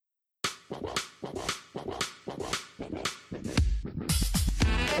First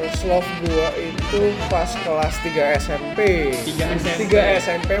love gua itu pas kelas 3 SMP. 3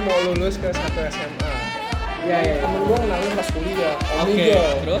 SMP mau lulus ke 1 SMA. Iya. Temen gua kenalin pas kuliah. Oke,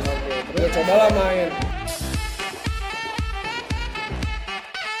 terus? Gua cobalah main.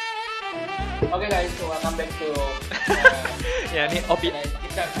 Oke guys, welcome back to Ya ini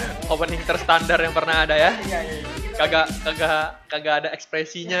opening terstandar yang pernah ada ya. Iya. Kagak ada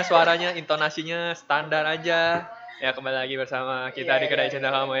ekspresinya, suaranya, intonasinya standar aja. Ya kembali lagi bersama kita di kedai cinta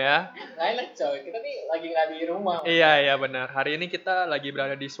kamu ya. Nah, enak coy, kita nih lagi nggak di rumah. Iya benar. Hari ini kita lagi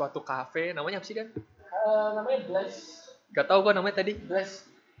berada di suatu kafe. Namanya apa sih Dan? Namanya Bless. Gak tau gue namanya tadi. Bless.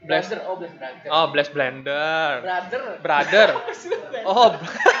 Bless. Blender. Oh, Bless Brother. Oh, Bless Blender. Brother. Oh,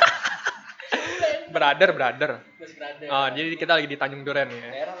 Brother. Bless Brother. Oh, jadi kita lagi di Tanjung Duren ya.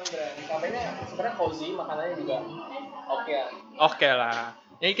 Daerah Duren. Kafenya sebenarnya cozy, makanannya juga oke ya. Oke lah.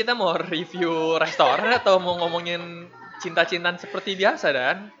 Jadi kita mau review restoran atau mau ngomongin cinta-cintaan seperti biasa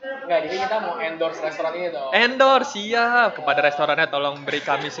Dan? Enggak, jadi kita mau endorse restoran ini dong. Endorse, siap. Kepada restorannya tolong beri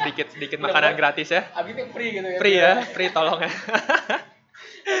kami sedikit makanan gratis ya. Abis ini free gitu ya. Free tolong ya.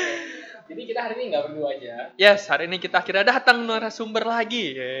 Jadi kita hari ini nggak berdua aja. Yes, hari ini kita akhirnya datang narasumber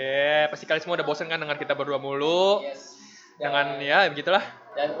lagi. Pasti kalian semua udah bosan kan dengar kita berdua mulu. Yes. Dengan ya begitulah.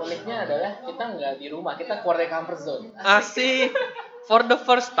 Dan uniknya adalah kita nggak di rumah, kita keluar dari comfort zone. Asik. For the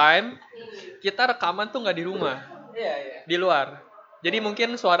first time kita rekaman tuh nggak di rumah. Iya. Di luar. Jadi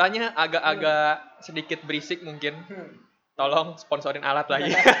mungkin suaranya agak sedikit berisik mungkin. Tolong sponsorin alat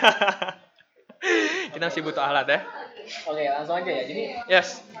lagi. Kita masih butuh alat ya. Oke, langsung aja ya. Jadi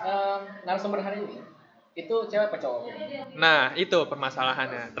Yes. narasumber hari ini itu cewek apa cowok? Nah, itu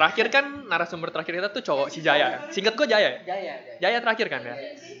permasalahannya. Terakhir kan narasumber terakhir kita tuh cowok si Jaya. Singkat gue Jaya. Jaya terakhir kan ya.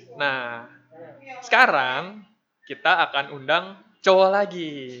 Nah, sekarang kita akan undang cowok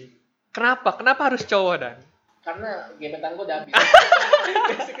lagi. Kenapa? Kenapa harus cowok Dan? Karena gebetan gue udah habis.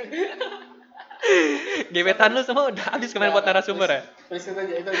 Gebetan lu semua udah habis kemarin buat narasumber ya? Terus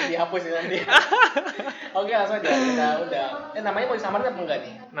itu dihapus ya nanti. Oke, langsung aja kita udah. Namanya mau disamarin apa enggak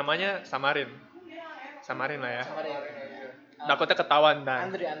nih? Namanya Samarin lah ya. Samarin. Takutnya ketahuan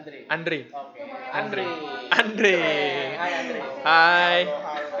Dan. Andri. Oke. Andri. Hai Andri. Hai.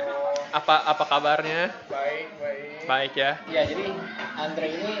 Halo. Apa kabarnya? Baik ya. Iya, jadi Andri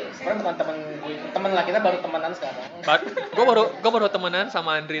ini sebenarnya bukan teman lah, kita baru temenan sekarang. Gue baru temenan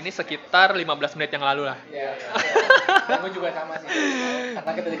sama Andri ini sekitar 15 menit yang lalu lah. Iya. Dan gue juga sama sih.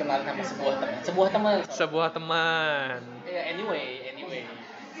 Karena kita dikenalin sama sebuah teman. Iya, anyway.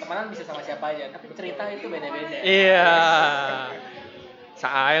 Temenan bisa sama siapa aja, tapi cerita itu beda-beda. Iya.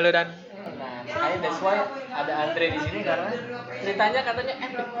 Saai lu Dan. Nah, makanya that's why ada Andre di sini karena ceritanya katanya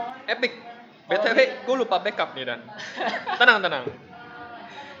Epic. BTW, gue lupa backup nih Dan. Tenang.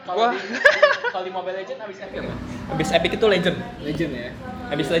 Kalau di Mobile Legends habis epic apa? Habis Epic itu Legend Ya.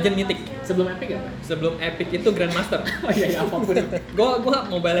 Habis Legend Mythic. Sebelum epic apa? Sebelum Epic itu Grandmaster. Oh iya, apapun. Gue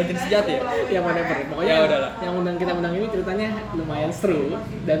Mobile Legends sejati ya. Yang whatever. Pokoknya Ya udahlah. yang kita undang ini ceritanya lumayan seru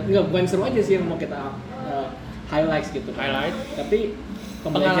dan bukan seru aja sih yang mau kita highlights gitu. Highlight. Tapi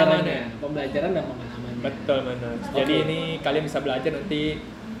pembelajaran dan pengalaman. Betul benar. Jadi ini kalian bisa belajar nanti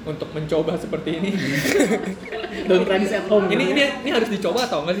untuk mencoba seperti ini. Don't try this at home. Ini harus dicoba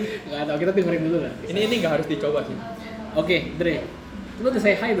atau enggak sih? Enggak tahu, kita dengerin dulu lah. Ini enggak harus dicoba sih. Oke, Dre. Lu udah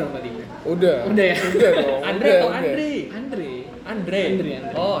say hi belum tadi? Udah ya? Udah dong. Andre atau Andri? Andre.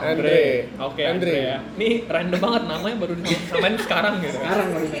 Oh, Andre. Oke, Andre ya. Ini random banget namanya baru disamain sekarang gitu. Sekarang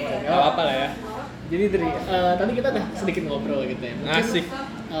baru disamain. Enggak apa-apa lah ya. Jadi Dre, tadi kita udah sedikit ngobrol gitu ya. Mungkin, Asik.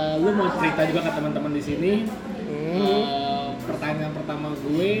 Lu mau cerita juga ke teman-teman di sini. Pertanyaan pertama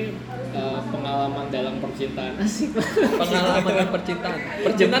gue, pengalaman dalam percintaan. Asik. Pengalaman dalam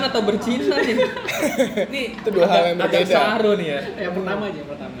percintaan atau bercinta nih? Ini Itu dua hal yang agak berbeda. saru nih ya. Yang pertama.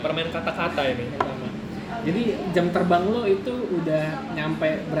 Permain kata-kata ini. Pertama. Jadi jam terbang lo itu udah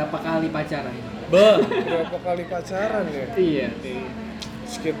nyampe berapa kali pacaran? Berapa kali pacaran ya? Iya.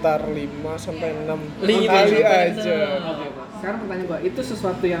 Sekitar 5-6 5 kali sampai aja. 6. Oke, Pak. Sekarang pertanyaan gue, itu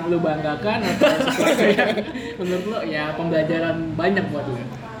sesuatu yang lu banggakan atau sesuatu yang menurut lo ya pembelajaran banyak buat lu?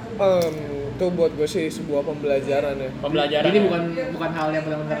 Itu buat gue sih sebuah pembelajaran ya. Pembelajaran. Jadi bukan hal yang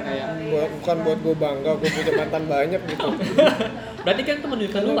benar-benar kayak Bukan buat gue bangga, gue punya mantan banyak gitu. Berarti kan itu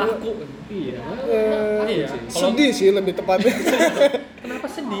menunjukkan lu laku. iya. Iya. Sedih sih lebih tepatnya. Kenapa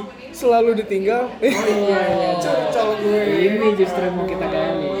sedih? Selalu ditinggal. Iya. Calon gue. Ini justru yang mau kita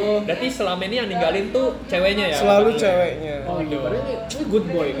gali. Berarti selama ini yang ninggalin tuh ceweknya ya? Selalu ceweknya. Oh iya, berarti ini good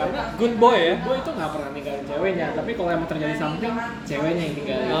boy karena Good boy ya? good boy itu nggak pernah ninggalin ceweknya, tapi kalau emang terjadi something, ceweknya yang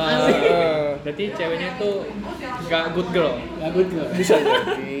tinggalin. Berarti ceweknya tuh gak good girl. Nggak good girl. Bisa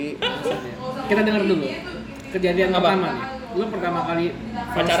jadi. asli. Kita dengar dulu kejadian pertama nih. Lu pertama kali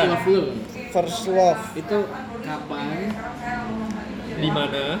first love lu. First love Itu kapan? Di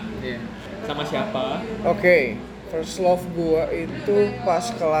mana? Iya. Sama siapa? Oke, first love gua itu pas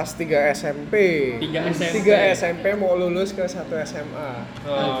kelas 3 SMP. 3 SMP mau lulus ke 1 SMA.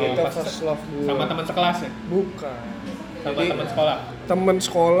 Itu first love gua. Sama teman sekelas ya? Bukan. Sama Jadi, teman sekolah? temen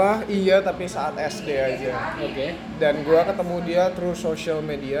sekolah iya, tapi saat SD aja. Oke. Dan gua ketemu dia through social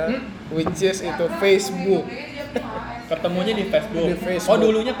media, which is itu Facebook. Ketemunya di Facebook? Di Facebook. Oh,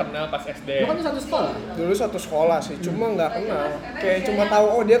 dulunya kenal pas SD? Lu kan satu sekolah? Dulu satu sekolah sih, cuma nggak kenal. Kayak cuma tahu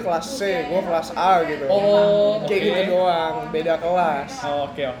oh dia kelas C, gua kelas A gitu. Oh, kayak gitu doang, beda kelas. Oh,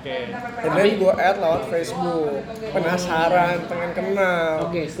 oke. And then gua add lewat Facebook. Penasaran, pengen kenal.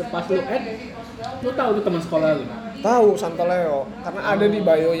 Oke, pas lu add, lu tahu tuh teman sekolah lu? Tahu Santo Leo, karena ada di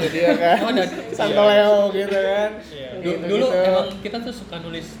bio-nya dia kan. Oh, ada. Santo Leo gitu kan. Iya. Gitu, Dulu gitu. emang kita tuh suka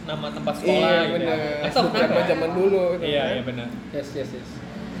nulis nama tempat sekolah Iya gitu. bener. Atau kenapa? Zaman dulu. Gitu, Iya, kan. iya benar. Yes.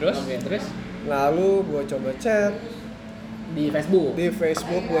 Terus? Oke, terus Lalu gua coba chat di Facebook. di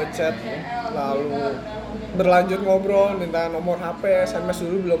Facebook, gua chat. Lalu berlanjut ngobrol, minta nomor HP, SMS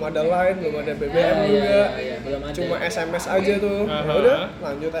dulu belum ada Line, belum ada BBM juga. Iya, belum ada. Cuma SMS aja tuh. Aha. Udah,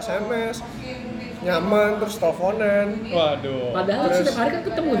 lanjut SMS. Nyaman, terus teleponan. Waduh. Padahal Terus- setiap hari kan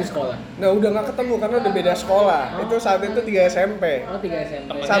ketemu di sekolah. Nah udah nggak ketemu karena udah beda sekolah. Itu saat itu 3 SMP. Oh, 3 SMP.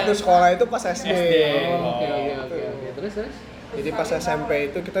 Temennya- Satu sekolah itu pas SD. SD. Oh, oke. Terus? Jadi pas SMP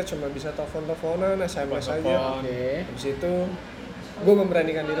itu kita cuma bisa telepon-teleponan, SMS aja. Telepon. Oke. Habis itu gue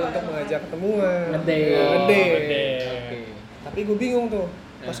memberanikan diri untuk mengajak ketemuan. Ngedate. Ngedate. Oke. Tapi gue bingung tuh.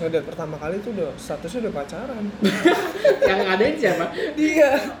 Pas ngedate pertama kali tuh udah statusnya udah pacaran. Yang ngadain siapa? Dia.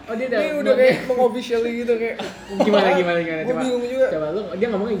 Oh, dia Dia udah kayak mengofficially gitu kayak. Gimana? Gue Coba. bingung juga. Coba lu dia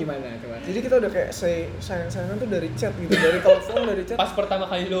ngomongnya gimana? Coba. Jadi kita udah kayak sayang-sayangan tuh dari chat gitu, dari telepon, dari chat. Pas pertama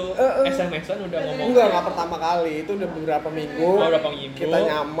kali lu SMS-an udah ngomong? Enggak pertama kali, itu udah beberapa minggu. Oh, beberapa minggu. Kita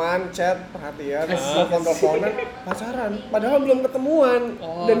nyaman, chat, perhatian, telepon-teleponan, pacaran. Padahal belum ketemuan.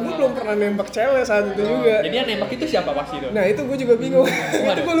 Oh. Dan gue belum pernah nembak cewek saat itu juga. Jadi yang nembak itu siapa pasti tuh? Nah itu gue juga bingung.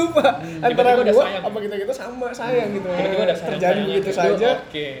 Itu gue lupa. Antara Tiba-tiba udah gue sayang. apa kita sama sayang gitu. Tiba-tiba udah sayang-sayangan Terjadi begitu gitu. saja.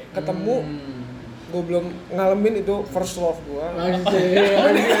 Oke. Ketemu, gue belum ngalamin itu first love gue.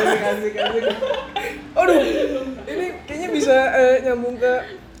 Asik. Aduh, ini kayaknya bisa nyambung ke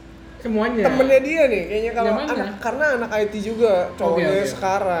Semuanya. temennya dia nih, kayaknya kalau Yang mana? karena anak IT juga cowoknya Oke.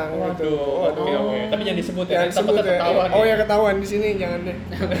 sekarang gitu. Oke. Tapi jangan disebut ya, Jangan takut sebut ya. ketahuan. Oh ya ketahuan di sini jangan deh.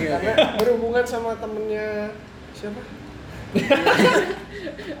 Oke. Karena berhubungan sama temennya siapa?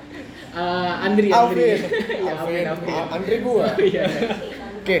 Andri. Alvin. Iya, Alvin. Andri gua. Iya.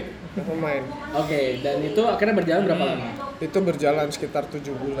 Oke, pemain. Oke, dan itu akhirnya berjalan berapa lama? Itu berjalan sekitar 7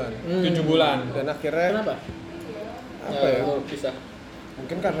 bulan. 7 bulan. Dan akhirnya Kenapa? apa ya? Lu pisah.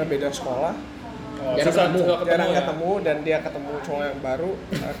 Mungkin karena beda sekolah, Oh, Jarang susah ketemu. jarang ya? ketemu dan dia ketemu cowok yang baru.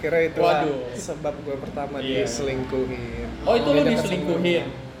 Akhirnya itu Waduh. sebab gue pertama Iya. diselingkuhin. Oh, itu lu Beda diselingkuhin.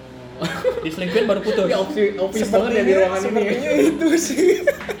 Diselingkuhin baru putus. Ini opsi banget ya di ruangan ini. Sepertinya itu sih.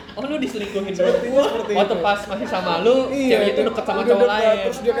 Oh, lu diselingkuhin dulu. Sepertinya seperti Waktu itu. pas masih sama lu, cewek itu deket sama udah cowok dekat, lain.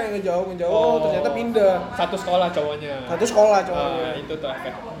 Terus dia kayak ngejauh, oh ternyata pindah. Satu sekolah cowoknya. Satu sekolah cowoknya. Itu tuh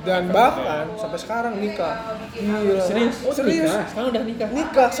efek. Dan bahkan sampai sekarang nikah. Gila. Serius? Oh, Serius. nikah? Sekarang udah nikah.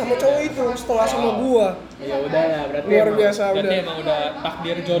 Nikah sama cowok itu setelah sama gua. Ya udah lah, berarti Luar emang- biasa Berarti udah. emang udah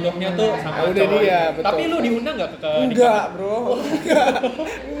takdir jodohnya tuh sama Ah, udah cowok dia, itu. betul. Tapi lu diundang nggak ke Enggak, Bro.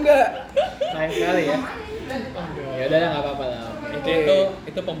 Enggak. sayang sekali ya. Ya udah lah, nggak apa-apa lah.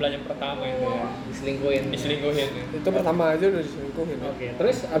 Itu pembelajaran pertama itu ya. Diselingkuhin. Diselingkuhin ya. Itu pertama aja udah diselingkuhin. Oke,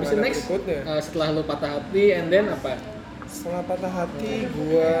 terus abis itu Gimana next berikutnya? setelah lu patah hati and then apa? Setelah patah hati,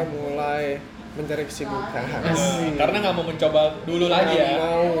 gua mulai mencari kesibukan. Karena nggak mau mencoba dulu lagi ya. Nggak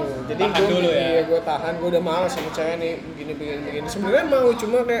mau. Jadi Tahan dulu ya. Iya, gue tahan. Gue udah malas sama cewek nih. Begini. Sebenarnya mau,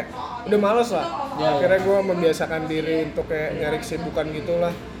 cuma kayak udah malas lah. Ya. Akhirnya gue membiasakan diri untuk kayak nyari kesibukan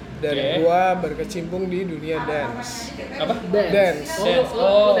gitulah. Dan Oke. gue berkecimpung di dunia dance. Apa? Dance. Oh, Dance. lu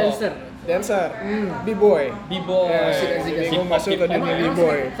Oh. dancer. Dancer. B-boy. B-boy. Ya, Asik. jadi gue Hip-hop, masuk ke hip-hop. dunia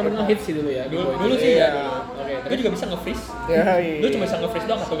B-boy. Sempet nge-hits sih dulu ya. Dulu, B-boy. dulu sih Iya. ya. Dulu. Oke, Gue terus juga bisa nge-freeze. Ya, Lu cuma bisa nge-freeze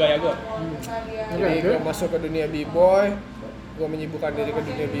doang atau gaya gue. Jadi gue masuk ke dunia B-boy, gue menyibukkan diri ke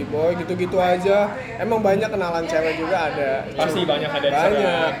dunia B-boy, gitu-gitu aja. Emang banyak kenalan cewek juga ada. Pasti banyak ada dancer.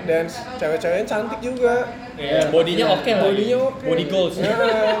 Banyak, dan cewek-ceweknya cantik juga. Iya, bodinya oke lah. Bodinya oke. Body goals. Ya,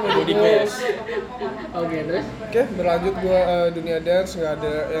 Body goals. Oke, terus? Oke, berlanjut gue dunia dance, nggak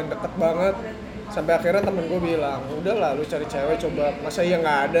ada yang deket banget. Sampai akhirnya temen gue bilang, udahlah lu cari cewek coba, masa iya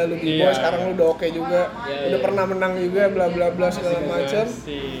nggak ada lu di Iya, sekarang lu udah oke juga, udah pernah menang juga, bla bla bla segala macam.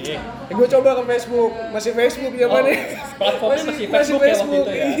 Gue coba ke Facebook, masih Facebook zamannya. Platformnya masih Facebook ya waktu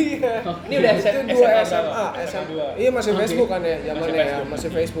itu ya. Iya. Ini udah itu SMA. Iya masih Facebook kan ya zamannya ya, masih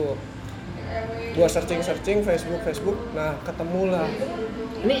Facebook. Gua searching Facebook, nah ketemulah.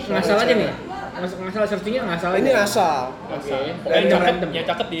 Ini ngasal aja nih. Ngasal searchingnya ngasal. Ini asal. Oke. Dan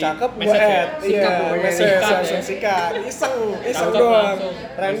cakep di cakep gue message ya. add. Iya, message sikat. Iseng doang.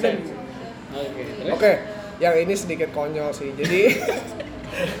 Random. Oke. Yang ini sedikit konyol sih. Jadi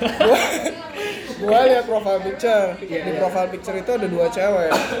gua lihat profile picture. Di profile picture itu ada 2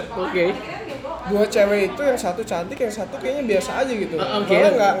 cewek. Oke. 2 cewek itu yang satu cantik, yang satu kayaknya biasa aja gitu.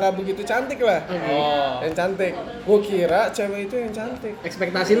 Soalnya nggak begitu cantik lah. Yang cantik. Gue kira cewek itu yang cantik.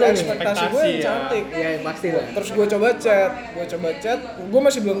 Ekspektasi lo nih. Ekspektasi gue yang cantik. Iya pasti lah. Terus gue coba chat, gue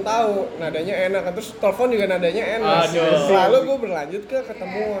masih belum tahu nadanya enak, terus telepon juga nadanya enak. Lalu gue berlanjut ke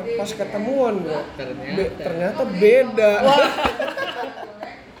ketemuan. Pas ketemuan bro, ternyata beda.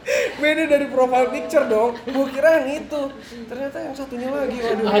 Beda dari profile picture dong. Gue kira yang itu, ternyata yang satunya lagi.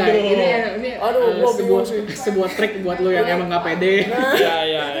 Aduh, gue bingung sih. Sebuah trik buat lo yang emang nggak pede.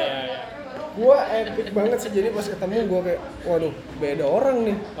 Iya. Gue epic banget sih, jadi pas ketemu gue kayak, waduh, beda orang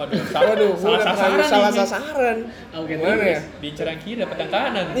nih. Waduh, gue udah salah sasaran. Oke, mana ya? Diincar yang kiri dapat yang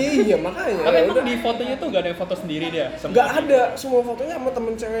kanan. Iya makanya. Tapi emang di fotonya tuh gak ada yang foto sendiri dia? Gak ada, semua fotonya sama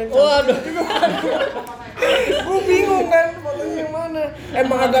temen cewek yang cantik juga. Gue bingung kan fotonya yang mana.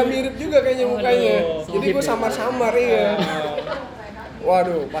 Emang agak mirip juga kayaknya mukanya. Jadi gue samar-samar iya.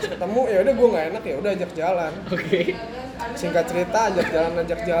 Waduh, pas ketemu ya udah gue nggak enak ya udah ajak jalan. Oke. Singkat cerita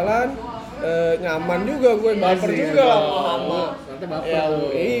ajak jalan. Nyaman juga gue, baper juga lama-lama.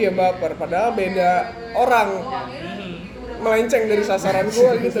 Iya baper, padahal beda orang. Melenceng dari sasaran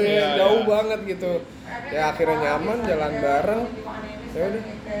gue gitu ya, jauh banget gitu. Ya akhirnya nyaman, jalan bareng. Ya udah,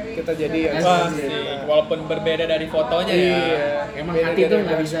 kita jadian. Walaupun berbeda dari fotonya ya. Iya. Emang hati tuh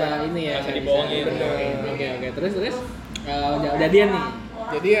nggak bisa ini ya. Nggak bisa dibohongin. Oke. Terus. Jadian nih.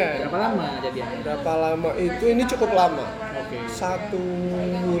 Jadian. Berapa lama jadian? Berapa lama itu? Ini cukup lama. Oke.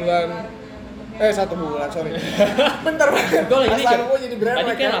 1 bulan, sorry. Bentar banget. Gue lagi Asal gue jadi berapa?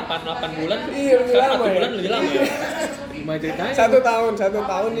 Tadi kan 8 bulan. Iya, lebih sekarang lama 1 ya. bulan lebih lama ya. Gimana ceritanya? 1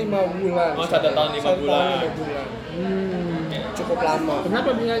 tahun 5 bulan. Oh, 1 tahun 5 bulan. Cukup lama. Kenapa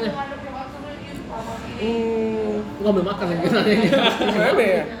bilangnya? Gua belum makan lagi nanya. Gimana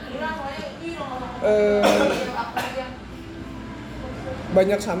ya?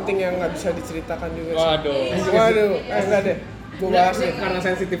 Banyak something yang nggak bisa diceritakan juga sih. Waduh, enggak deh. Gue bahas nih. Karena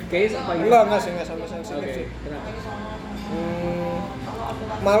sensitive case apa gitu? Enggak sih, enggak sampai sensitif sih. Kenapa?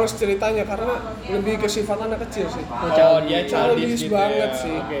 Males ceritanya karena lebih ke sifat anak kecil sih. Dia childish gitu banget ya.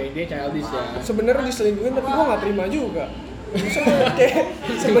 sih. Oke, dia childish ya. Sebenarnya diselingkuhin tapi gue nggak terima juga.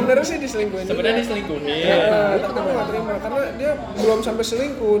 Sebenarnya sih diselingkuhin. Sebenarnya diselingkuhin. Tapi gue nggak terima karena dia belum sampai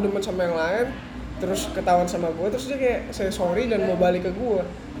selingkuh, demen sama yang lain. Terus ketahuan sama gue, terus dia kayak say sorry dan mau balik ke gue.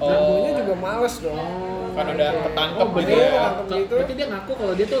 Guenya juga males dong. Kan udah ketangkep gitu ya. Berarti dia ngaku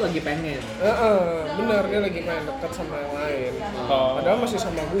kalau dia tuh lagi pengen. Bener, dia lagi pengen deket sama yang lain. Oh. Padahal masih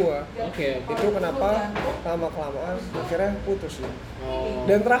sama gue. Oke. Itu kenapa lama-kelamaan akhirnya putus sih. Oh.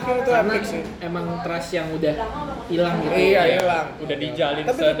 Dan terakhir itu Karena epic sih. emang trust yang udah hilang gitu. Iya, hilang. Udah dijalin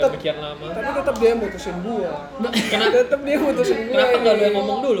Tapi tetap- sedemikian lama. Tapi tetap dia mutusin gue. Kenapa? Tetap dia mutusin gue. Kenapa nggak lu yang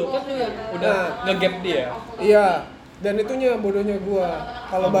ngomong dulu? Kan lu yang udah nge-gap dia. Iya. Dan itunya bodohnya gua.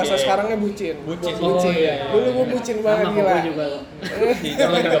 Kalau bahasa sekarangnya bucin. Bucin. Iya. Dulu gua bucin banget Sama gila. gue juga.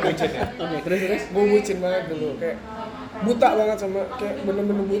 Jangan juga bucin ya. Oke, terus. Gua bucin banget dulu, kayak buta banget sama kayak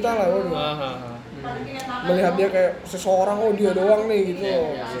bener-bener buta lah waduh. Melihat dia kayak seseorang, oh dia doang nih gitu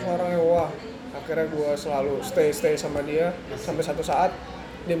loh. Seseorang yang wah. Akhirnya gua selalu stay sama dia sampai satu saat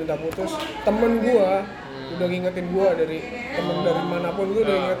dia minta putus. Temen gua udah ngingetin gua dari temen dari manapun gua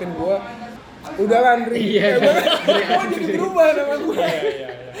udah ngingetin gua. Udah lah Andri. Iya. Kok jadi berubah nama gue? Iya.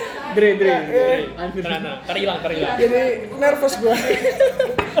 Dre. Ntar hilang. Jadi nervous gue.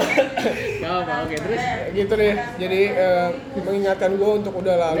 Gak apa, oke, terus? Gitu deh. Jadi mengingatkan gue untuk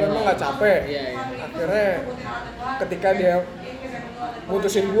udah lah, lu emang gak capek. Iya. Akhirnya ketika dia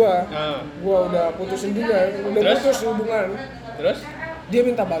putusin gue udah putusin juga, udah Terus? putus hubungan. Terus? Dia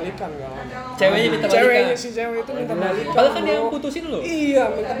minta balikan gak lama. Ceweknya minta balikan? Si cewek itu minta balikan. Padahal kan dia bro. yang putusin lu. Iya,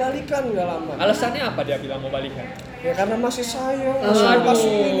 minta balikan gak lama. Alasannya apa dia bilang mau balikan? Ya karena masih sayang, Aduh.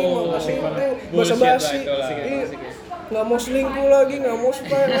 masih ini, masih itu, basa-basi. Nggak mau selingkuh lagi, nggak mau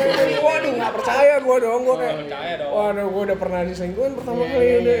spend. Waduh, nggak percaya gue dong, gue kayak. Percaya dong. Waduh, gue udah pernah diselingkuhin pertama kali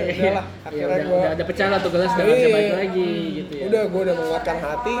udah. Udahlah, akhirnya gue. Udah pecah lah tuh gelas, udah nggak bisa balik lagi gitu ya. Udah, gue udah menguatkan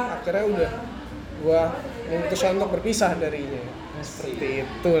hati, akhirnya udah. gue memutuskan untuk berpisah darinya. Seperti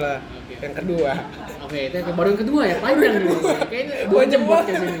itulah. Yang kedua. Oke, itu baru yang kedua ya, panjang nih. Kayaknya 2 jam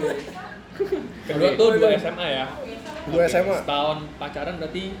podcast ini. Kedua tuh 2 SMA ya. 2 SMA. Setahun pacaran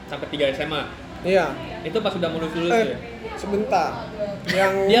berarti sampai 3 SMA. Iya. Itu pas udah lulus ya. Sebentar.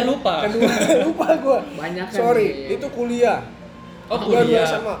 Yang dia lupa. Kedua lupa gue. Banyak kan. Sorry, itu kuliah. Oh, kuliah.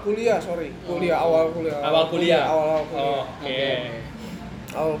 2 SMA, kuliah, sorry. Awal kuliah. Awal kuliah. Oke.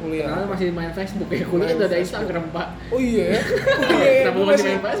 Awal kuliah. Karena masih main Facebook ya, kuliah udah ada Instagram, Pak. Oh iya. Kenapa lu masih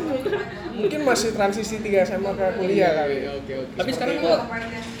main Facebook? Mungkin masih transisi 3 SMA ke kuliah kali. Oke. Tapi sekarang gua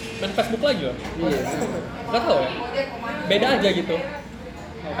main Facebook lagi loh. Iya. Enggak tahu ya. Beda aja gitu.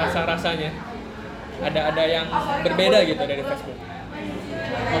 Rasa-rasanya. Ada yang berbeda gitu dari Facebook.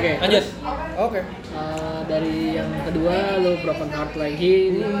 Oke. Lanjut. Oke. Dari yang kedua lu broken heart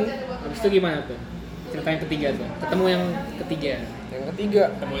lagi. Habis itu gimana tuh? Cerita yang ketiga tuh. Ketemu yang ketiga. Yang ketiga.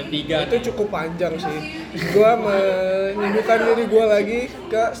 Ketemu yang 3. Itu cukup panjang sih. Gua menyibukkan diri gua lagi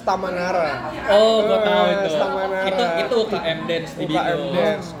ke Stamanara. Oh, gua tahu itu. Stamanara. Itu UKM Dance di UKM Binus.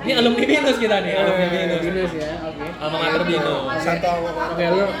 Dance. Ini alumni Binus kita nih, alumni Binus. Binus ya. Oke. Alma mater Binus. Satu alma mater. Oke,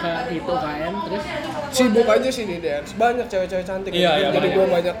 lu ke itu KM terus Sibuk aja sih di dance. Banyak cewek-cewek cantik. Iya, Jadi banyak. gua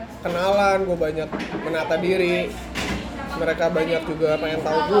banyak kenalan, gua banyak menata diri. Mereka banyak juga pengen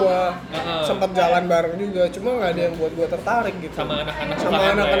tahu gua. Sempat jalan bareng juga, cuma nggak ada yang buat gua tertarik gitu. Sama anak-anak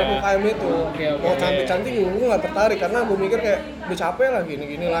anak-anak ya. UKM itu. Oke. Mau cantik-cantik juga gua nggak tertarik karena gua mikir kayak udah capek lah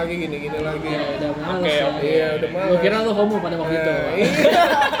gini-gini lagi. ya udah males. Oke. Iya, udah malas. Lu kira lu homo pada waktu itu. Iya.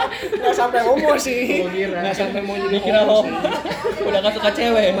 Nggak sampai homo sih. Gua kira. Nggak sampai mau jadi Dikira homo lo sih. udah gak suka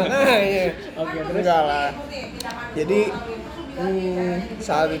cewek. Makanya. Oke, terus Enggak lah. Jadi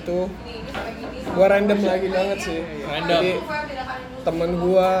saat itu gua random lagi banget sih. Random. Jadi temen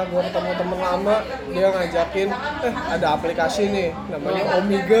gua ketemu temen lama, dia ngajakin, ada aplikasi nih, namanya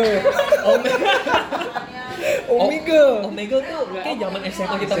Omegle. Omegle tuh kayak zaman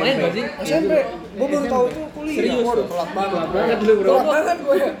SMA kita main gak sih? SMP, gua baru tahu itu kuliah. Serius? Waduh, telat banget lu, bro. Telat banget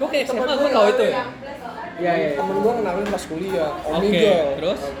gua ya. Gue kayak SMA gue tau itu ya. Iya. Temen gua kenalin pas kuliah, Oke, Omegle.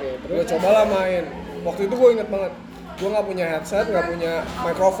 terus? Gua cobalah main. Waktu itu gua inget banget. Gua nggak punya headset, nggak punya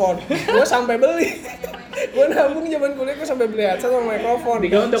mikrofon. Gua sampai beli. Gua nabung zaman kuliah, gua sampai beli headset sama mikrofon,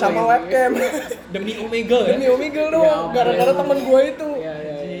 Digodok sama lagi. webcam. Demi Omegle ya? Demi Omegle doang, gara-gara temen gua itu. Iya.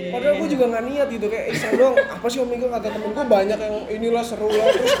 Padahal gua juga nggak niat gitu, kayak iseng doang. Apa sih Omegle, kata temen gua banyak yang inilah seru lah.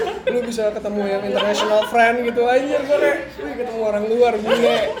 Terus lu bisa ketemu yang international friend gitu aja. Gua kayak, wih ketemu orang luar,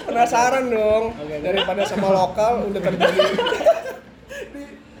 gue penasaran dong. Daripada sama lokal udah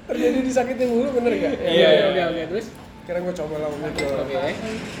terjadi disakitin mulu, bener gak? Iya. Oke, terus Kira gue coba lah Omegle. oke.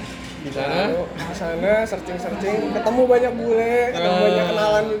 Di sana. Di sana searching, ketemu banyak bule, ketemu banyak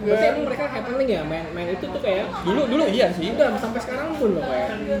kenalan juga. Berarti emang mereka happening ya main itu tuh kayak Dulu iya sih. udah sampai sekarang pun loh kayak.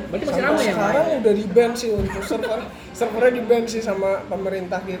 Berarti masih Sampai ramai ya? sekarang udah di ban sih untuk servernya di ban sih sama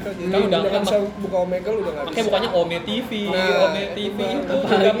pemerintah gitu. Jadi Kan udah nggak bisa buka Omegle, udah nggak Makanya bisa. bukannya Ome TV, Nah, Ome TV itu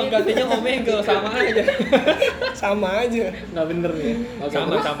udah penggantinya Omegle, sama aja. Sama aja. Nggak bener ya? Oke,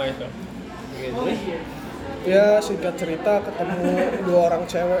 terus? Sama itu. Terus? Ya singkat cerita ketemu 2 orang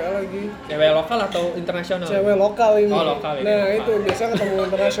cewek lagi. Cewek lokal atau internasional? Cewek lokal ini. Oh, lokal ini, Nah lokal. itu biasa ketemu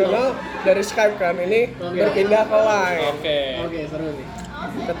internasional dari Skype kan. Ini berpindah ke line. Oke, seru nih.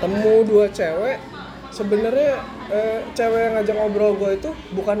 Ketemu 2 cewek. Sebenarnya cewek yang ngajak ngobrol gue itu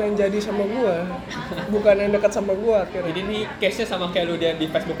bukan yang jadi sama gue, bukan yang dekat sama gue akhirnya. Jadi ini case-nya sama kayak lu di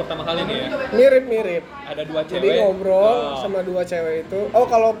Facebook pertama kali nih ya? Mirip-mirip. Ada 2 cewek. Jadi ngobrol sama 2 cewek itu. Oh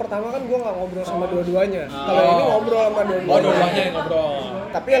kalau pertama kan gue nggak ngobrol sama dua-duanya. Kalau ini ngobrol sama dua-duanya. Oh, dua-duanya yang ngobrol.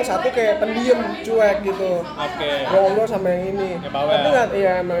 Tapi yang satu kayak pendiam, cuek gitu. Oke. Gue ngobrol sama yang ini. Yang bawel. Tapi nggak,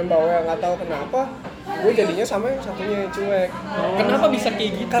 iya main bawel, nggak tahu kenapa. Gue jadinya sama yang satunya yang cuek. Kenapa bisa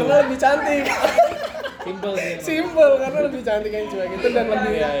kayak gitu? Karena lebih cantik. Simple sih. Simple, karena lebih cantik yang cuek itu dan lebih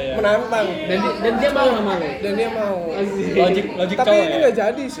Iya. menantang. Dan dia mau sama lu. Dan dia mau. Logik Tapi cowok ini ya? nggak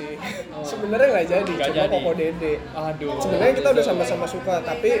jadi sih. Sebenarnya nggak jadi, Nggak cuma jadi. koko dede. Aduh. Sebenarnya kita udah sama-sama suka,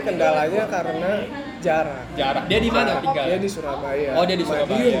 tapi kendalanya karena jarak. Jarak. Dia di mana tinggal? Dia di Surabaya. Oh, dia di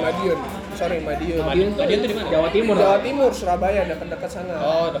Surabaya. Madiun. Sorry, Madiun. Madiun tuh Madiun tuh di mana? Jawa Timur. Jawa Timur, Surabaya, dekat-dekat sana.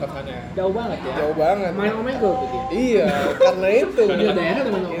 Oh, dekat sana. Jauh banget ya. Jauh banget. Main Omegle tuh dia. Iya, karena itu. Di daerah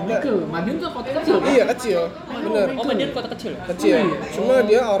temen Omegle. Madiun tuh kota kecil. Iya, kecil. Bener. Oh, Madiun kota kecil ya? Kecil. Oh, iya. Cuma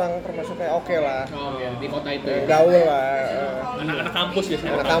dia orang termasuk kayak oke lah. Oh iya, di kota itu. Gaul lah. Anak-anak kampus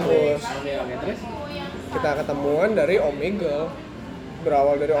biasanya. Anak kampus. Oke, terus? Kita ketemuan dari Omegle.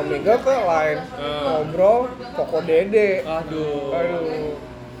 Berawal dari Omegle ke line. Ngobrol, koko dede. Aduh.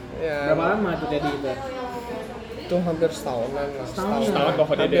 Ya. Berapa lama tuh jadi itu? Itu hampir setahunan lah. Setahun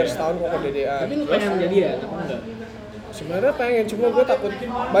koko dede. Hampir Ya? setahun koko dedean. Tapi lu pengen jadi ya, apa enggak? Sebenarnya pengen, cuma gue takut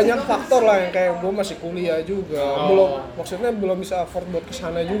banyak faktor lah yang kayak gue masih kuliah juga, belum bisa afford buat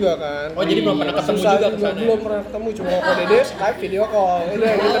kesana juga kan. Oh jadi belum pernah ketemu susah juga kesana? Belum pernah ketemu, cuma kalau Dede Skype video call,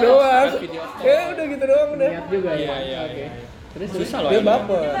 udah gitu doang. Ya udah gitu doang udah. Niat juga ya. Iya. Terus susah loh.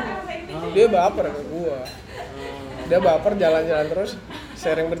 Dia baper ke gue. Dia baper jalan-jalan terus.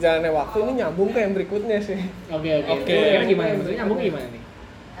 Sering berjalannya waktu ini nyambung ke yang berikutnya sih. Oke. Kira gimana? Maksudnya nyambung gimana nih?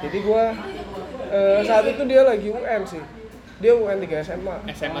 Jadi gue saat itu dia lagi UN sih. Dia UN 3 SMA.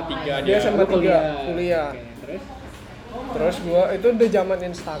 SMA 3 Dia SMA 3 kuliah. Oke, Terus gue itu udah zaman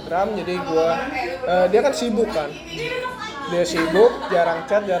Instagram, jadi gue dia kan sibuk kan. Dia sibuk, jarang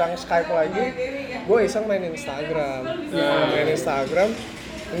chat, jarang Skype lagi. Gue iseng main Instagram. Main Instagram,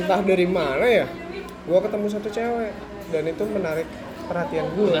 entah dari mana ya. Gue ketemu satu cewek dan itu menarik perhatian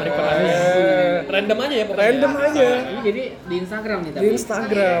gue. Random aja ya pokoknya. Random aja. Ini jadi di Instagram nih tapi. Di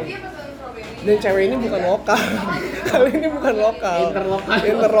Instagram. Dan cewek ini bukan lokal. Kali ini bukan lokal.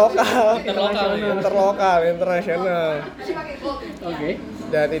 Interlokal, internasional. Oke.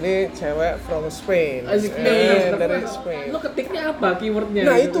 Dan ini cewek from Spain. Dari Spain. Lu ketiknya apa keywordnya?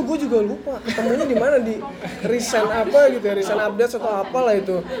 Nah itu gue juga lupa. Ketemunya di mana, di recent apa gitu ya, recent update atau apalah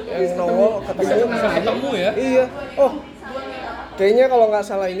itu yang nongol Ketemu ya? Iya. Oh. Kayaknya kalau nggak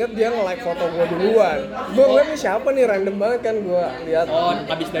salah inget dia nge-like foto gue duluan. Gue ngeliat nih siapa nih, random banget kan gue lihat. Oh,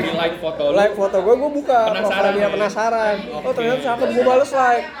 habis dari like foto lu. Like foto gue buka profile dia, penasaran. Oh ternyata cakep, gue balas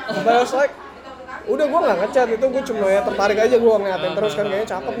like. Udah gue nggak ngechat, itu gue cuma ya tertarik aja, gue ngeliatin terus kan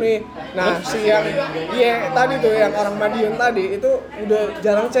kayaknya cakep nih. Nah si yang tadi tuh yang orang Madiun tadi itu udah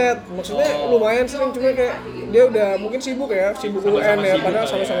jarang chat, maksudnya lumayan sering, cuma kayak dia udah mungkin sibuk UN ya, padahal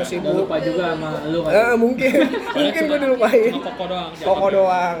sama-sama sibuk. Lupa juga sama lu kan? Mungkin gue dilupain. Pokok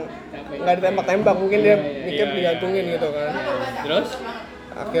doang. Nggak ditembak-tembak, mungkin dia mikir digantungin gitu kan. Terus?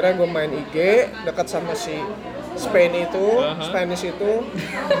 Akhirnya gue main IG, dekat sama si Spanish itu.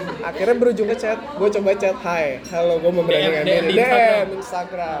 Akhirnya berujung ke chat. Gue coba chat, hi, halo, gue mau beranikan diri.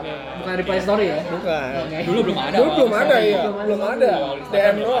 Instagram. Bukan reply story ya? Bukan. Dulu belum ada. Belum ada.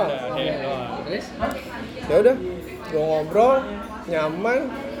 DM doang. Terus? Ya udah, gue ngobrol,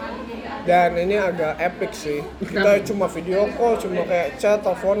 nyaman. Dan ini agak epic sih. Kita cuma video call, cuma kayak chat,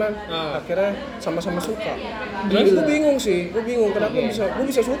 teleponan. Akhirnya sama-sama suka. Jadi gue bingung kenapa gue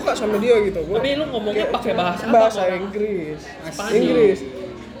bisa suka sama dia gitu. Tapi lu ngomongnya pakai bahasa apa? Bahasa Inggris.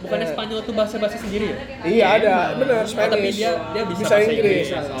 Bukannya Spanyol tuh bahasa sendiri ya? Iya ada, benar Spanish. Tapi dia bisa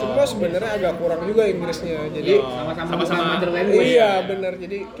Inggris. Cuma sebenarnya agak kurang juga Inggrisnya. Jadi sama-sama language. Iya benar.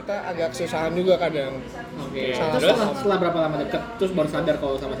 Jadi kita agak kesusahan juga kadang. Oke. Terus setelah berapa lama deket terus baru sadar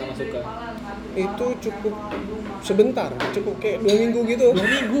kalau sama-sama suka? Itu cukup sebentar, cukup kayak 2 minggu gitu.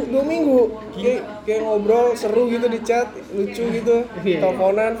 2 minggu. Kayak ngobrol seru gitu di chat, lucu gitu.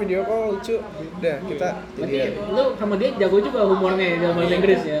 Teleponan, video call lucu. Udah kita jadi. Lu sama dia jago juga humornya dalam bahasa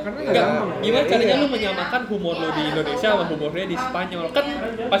Inggris ya? Karena enggak. Gimana caranya lu menyamakan humor lu di Indonesia sama humornya di Spanyol? Kan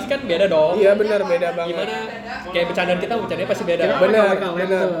pasti kan beda dong. Iya benar, beda banget. Gimana kayak bercandaan kita pasti beda. Benar.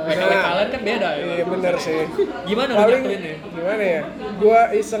 Kalian kan beda ya. Iya benar sih. Gimana lu nyatuinnya? Gimana ya? Gua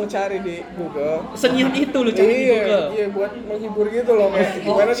iseng cari di Google. Senyum itu lu cari di Google. Iya buat menghibur gitu loh, kayak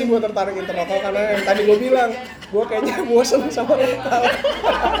gimana sih gua tertarik interlokal, karena yang tadi gua bilang gua kayaknya bosan sama lokal.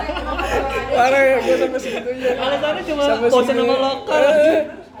 Parah ya, gua sampai segitunya. Alasannya cuma bosan sama lokal.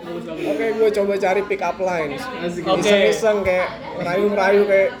 Oke, gua coba cari pick up lines. Iseng-iseng kayak merayu-merayu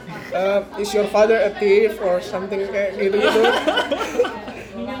kayak is your father a thief or something kayak gitu-gitu.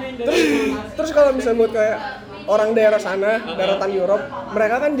 Terus kalau misalnya buat kayak orang daerah sana, daratan Europe,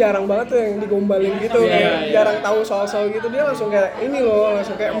 mereka kan jarang banget tuh yang digombalin gitu, jarang tahu soal-soal gitu. Dia langsung kayak ini loh,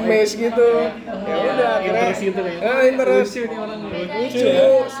 langsung kayak amazed gitu. Ya udah akhirnya interest, lucu,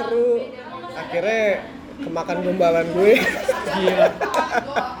 seru. Akhirnya kemakan gombalan gue.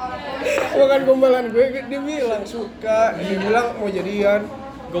 Kemakan gombalan gue, dia bilang suka, dia bilang mau jadian.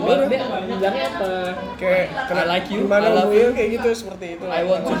 Gombalan dia bilangnya apa? Kayak I like you, gimana I love ya, you, kayak gitu, seperti itu. I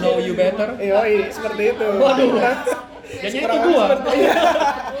want to know you better. Iya, seperti itu. Waduh. Jadi itu gua.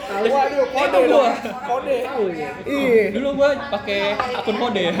 Waduh, Itu gua. Kode. Iya. Dulu gua pakai akun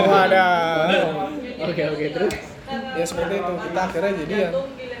kode. Waduh. Oke, terus? Ya seperti itu, kita akhirnya jadian.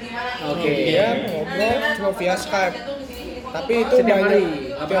 Iya, ngobrol cuma via Skype. Tapi itu Setiap banyak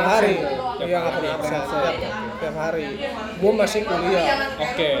tiap hari. Iya, nggak pernah absen. Tiap hari. Gue masih kuliah.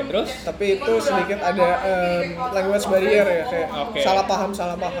 Oke, terus? Tapi itu sedikit ada language barrier ya, kayak salah paham.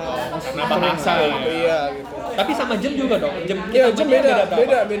 Karena bahasa. Iya gitu. Tapi sama jam juga dong. Jam beda.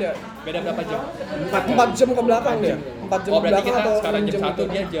 Beda berapa jam? 4 jam ke belakang dia. 4 jam ke berarti belakang kita atau sekarang jam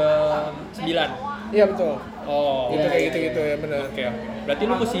 1 dia jam 9. Iya betul. Oh, Gitu kayak gitu ya, benar. Oke. Berarti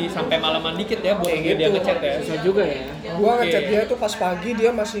lu mesti sampai malaman dikit ya buat Kayak dia gitu. ngechat ya. Susah juga ya. Gua ngechat dia tuh pas pagi,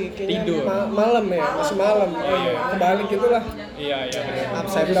 dia masih kayaknya Tidur. malam ya, masih malam. Oh, iya. Kebalik gitu lah. Iya.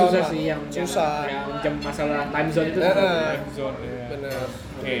 Upside Itu down susah lah. sih yang Susah. yang jam masalah time zone itu. Time zone ya. Bener.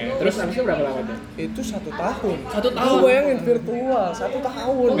 Oke, Terus habisnya berapa lama tuh? Itu 1 tahun. 1 tahun? Lu bayangin virtual 1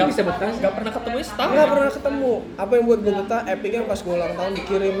 tahun. Nggak bisa betah. Nggak pernah ketemu setahun. Nggak pernah ketemu. Apa yang buat gue betah? Epicnya pas gue ulang tahun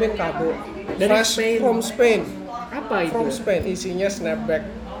dikirimin kado. Dari Fresh Spain. from Spain. Apa itu? From Spain, isinya snapback.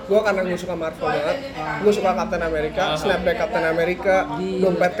 Gue karena gue suka Marvel banget, gue suka Captain America, snapback Captain America,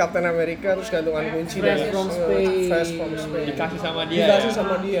 dompet Captain America, terus gantungan kunci Fresh from Spain. Fresh from Spain. Dikasih sama dia. Dikasih ya?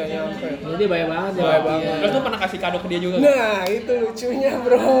 sama dia, nyampe. Jadi bayar banget ya. Bayar banget. Terus lu pernah kasih kado ke dia juga? Nah itu lucunya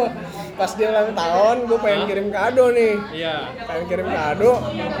bro, pas dia ulang tahun gue pengen kirim kado nih. Iya. Pengen kirim kado,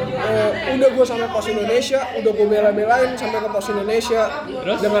 udah gue sampai pos Indonesia, udah gue bela-belain sampai ke pos Indonesia.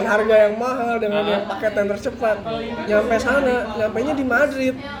 Terus? Dengan harga yang mahal, dengan yang paket yang tercepat. Nyampe sana, nyampenya di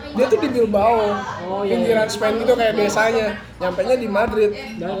Madrid. Dia tuh di Bilbao, pinggiran Spain gitu kayak desanya. Nyampenya di Madrid.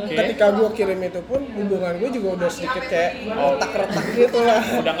 Oke. Ketika gue kirim itu pun, hubungan gue juga udah sedikit kayak retak-retak gitu lah.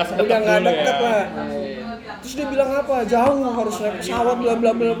 Udah nggak sedekat Udah nggak dulu deket ya. lah. Terus dia bilang apa? Jauh, harus naik pesawat, bla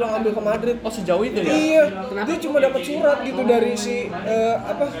bla bla bla, ambil ke Madrid. Oh sejauh itu ya? Iya, dia cuma dapat surat gitu dari si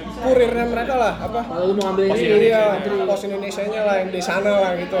kurirnya mereka lah, apa? Kalau lu mau ngambil Pos ini, Indonesia. Iya, pos Indonesianya lah yang di sana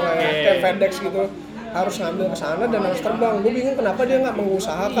lah gitu lah, ya. Kayak FedEx gitu. Harus ngambil ke sana dan harus terbang. Gue bingung kenapa dia nggak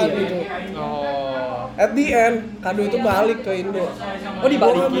mengusahakan gitu. Oh. At the end, kado itu balik ke Indo. Oh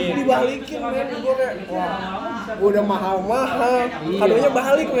dibalikin? Dibalikin, men. Gue kayak, wah, udah mahal-mahal. Kadonya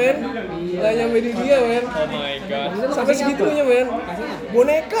balik, men. Nggak nyampe di dia, men. Oh my god. Sampai segitunya, men.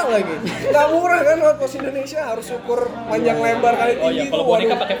 Boneka lagi. Nggak murah kan, buat pos Indonesia harus ukur panjang lebar kali Oh tinggi iya, kalau tuh, boneka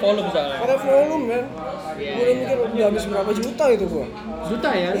waduh. pakai volume soalnya. Pakai volume, men. Gue udah mikir, udah habis berapa juta itu gua. juta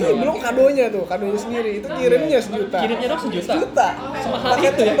ya. Iya, belum kadonya tuh, kadonya sendiri. Itu kirimnya sejuta. Kirimnya dong sejuta? Sejuta. Semahal Pakai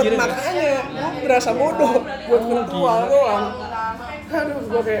itu ya tempat kirimnya? makanya. Gue berasa bodoh buat virtual doang. Aduh,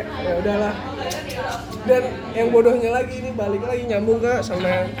 gue kayak, ya udahlah. Dan yang bodohnya lagi ini balik lagi nyambung ke sama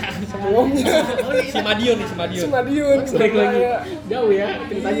yang sebelumnya. Si Madiun nih, si Madiun. Si Madiun, Balik lagi. Surabaya. Jauh ya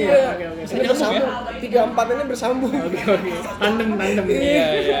ceritanya Iya, ya. Oke. ini bersambung. 3-4 ini bersambung. Oke. Tandem. Iya.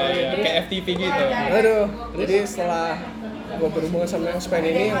 Kayak FTV gitu. Aduh, jadi setelah gue berhubungan sama yang Spain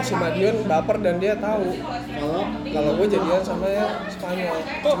ini, si Madiun baper dan dia tahu kalau gue jadian sama yang Spanyol.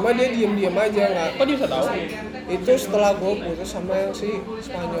 Cuma dia diem aja nggak. Kok dia bisa tahu? Itu setelah gue putus sama yang si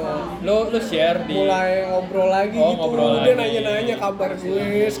Spanyol. Lo share di. Mulai ngobrol lagi Oh, gitu. ngobrol Dia lagi. nanya-nanya kabar gue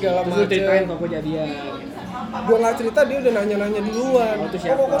segala Terus lu ceritain macam. kok jadian. Gue nggak cerita, dia udah nanya-nanya duluan. Oh, itu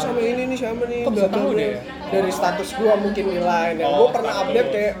siapa? Kok sama ini nih siapa nih? Kok bisa Bla, bla, tahu bla. dia? Dari status gue mungkin di line ya. Oh, Gue pernah update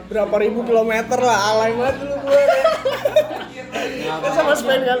kayak berapa ribu kilometer lah, alay banget dulu gue. Kan sama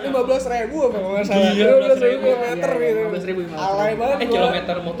Spain kan 15.000 apa nggak salah. Gila, 15.000 kilometer gitu. 15.000. Alay banget. gua.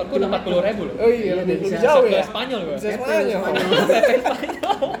 Kilometer motorku udah 40.000 loh. Oh iya, lebih bisa jauh ya. Spanyol gua. Bisa Spanyol.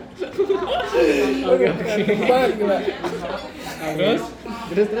 Oke. Banget gila.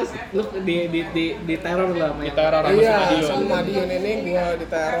 Terus lu di teror lah sama di teror sama si Iya, Madiun. sama Madiun ini gua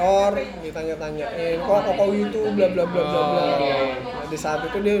diteror, ditanya-tanyain, kok gitu, bla bla bla bla bla. Nah, di saat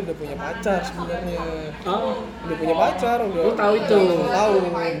itu dia udah punya pacar sebenarnya. Oh, Udah punya pacar, udah. Lu tahu itu? Tahu.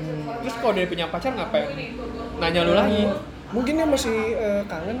 Terus kalau dia punya pacar ngapain? Nanya lu lagi. Mungkin dia masih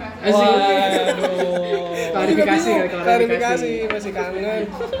kangen. Waduh. Klarifikasi Juga kali, bingung. klarifikasi. Masih kangen.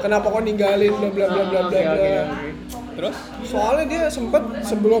 Kenapa kok ninggalin bla bla bla bla bla bla. Terus? Soalnya dia sempet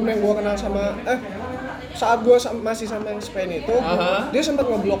sebelum yang gua kenal sama saat gua masih sama yang Spain itu, dia sempet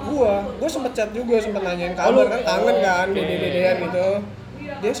ngeblok gua sempet chat juga, sempet nanyain kabar kan, kangen kan, oke. dede-dedean gitu.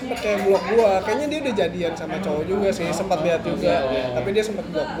 Dia sempet kayak blok gua, kayaknya dia udah jadian sama cowok juga sih, sempat lihat juga, tapi dia sempet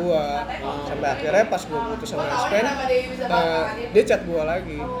blok gua. Sampai akhirnya pas gua putus sama yang Spain, dia chat gua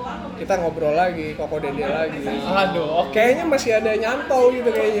lagi, kita ngobrol lagi, koko dede lagi. Aduh, oke. Kayaknya masih ada nyantol gitu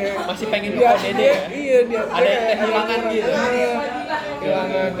kayaknya. Masih pengen Dia- koko dede dia- ya? Iya, dia Ada yang kehilangan gitu. Iya,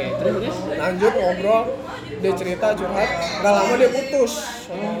 kehilangan. Terus? Lanjut ngobrol, dia cerita curhat, gak lama dia putus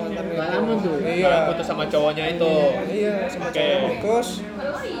sama mantan itu. Gak lama tuh? Iya. Malah putus sama cowoknya itu. Iya, sama Oke. cowoknya putus.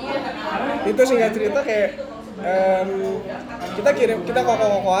 Itu singkat cerita kayak kita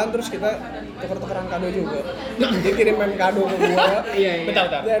koko-kokoan terus kita tuker-tukeran kado juga. Dia kirimin kado ke gua Iya. Bentar.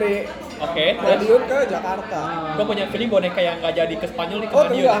 dari Oke. Madiun ke Jakarta. Gua punya feeling boneka yang nggak jadi ke Spanyol nih ke Oh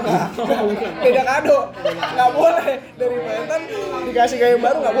Madiun. enggak. Beda kado. Nggak boleh. Dari mantan dikasih kayak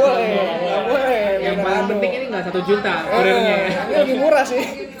baru nggak boleh. Nggak boleh. Yang Beda paling kado. penting ini nggak 1 juta kurirnya. Ini lebih murah sih.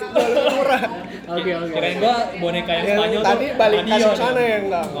 Lebih murah. Oke. Kirain gua boneka yang Yang Spanyol tadi tuh balik Madiun. kasih sana yang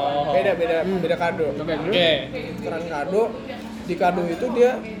enggak. Oh. Beda kado. Oke. Oke. Tukeran kado. Di kado itu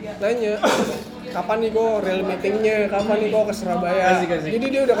dia nanya, kapan nih kok real meetingnya, kapan nih kok ke Surabaya. Asik. Jadi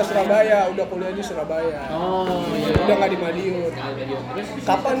dia udah ke Surabaya, udah kuliah di Surabaya. Udah nggak di Madiun.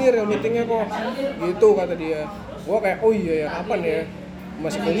 Kapan nih real meetingnya kok? Gitu kata dia. Gua kayak oh iya ya kapan ya?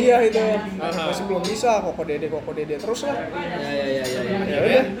 Masih kuliah itu, masih belum bisa koko dede terus lah. Ya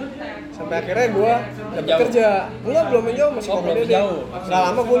udah. Sampai akhirnya gue dapet kerja. Enggak, belum menjauh, masih koko dede. Nggak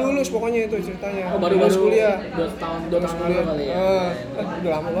lama gue lulus pokoknya itu ceritanya. Baru kuliah. 2 tahun kuliah kali ya.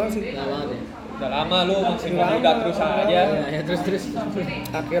 Udah lama banget sih. Udah lama lu masih muda terus aja. Ya terus.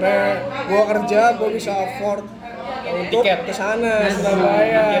 Akhirnya gue kerja, gue bisa afford untuk tiket kesana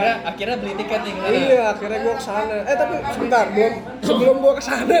Surabaya. Akhirnya beli tiket nih. Iya, akhirnya gue kesana. Tapi sebentar, sebelum gue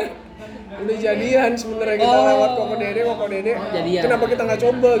kesana udah jadian sebenarnya kita lewat koko dede. Jadian. Kenapa kita nggak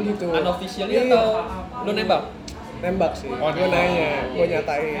coba gitu? Unofficially atau lu nembak? Nembak sih. Gue nanya, gue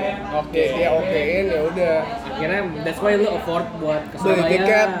nyatain. Dia okein, ya udah. Akhirnya that's why lu afford buat ke Surabaya. Beli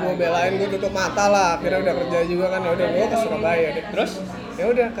tiket, gue belain, gue tutup mata lah. Akhirnya udah kerja juga kan, ya udah gue ke Surabaya deh. Terus? Ya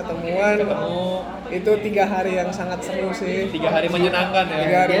udah ketemu. Itu 3 hari yang sangat seru sih. 3 hari menyenangkan ya.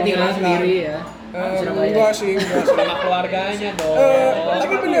 3 hari dia tinggal sendiri ya. Enggak sih. Sama keluarganya dong.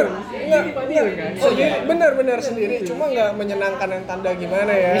 Tapi bener sendiri, cuma nggak menyenangkan yang tanda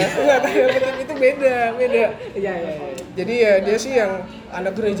gimana ya. Nggak tanda itu beda. Iya. Jadi ya dia sih yang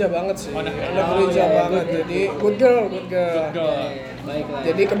anak gereja banget sih. Anak gereja banget. Jadi good girl. Baiklah.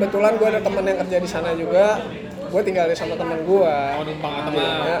 Jadi kebetulan gue ada teman yang kerja di sana juga. Gue tinggal sama teman gue. Numpang sama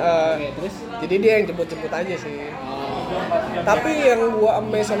teman. Terus? Jadi dia yang jemput aja sih. Tapi yang gue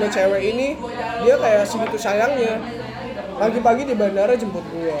amazed sama cewek ini, dia kayak segitu sayangnya. Pagi-pagi di bandara jemput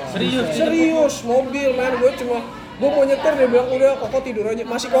gue. Serius, mobil men. Gue mau nyetir, dia bilang udah koko tidur aja.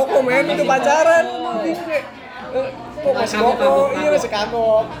 Masih koko men, itu pacaran. Kok masih koko? Iya masih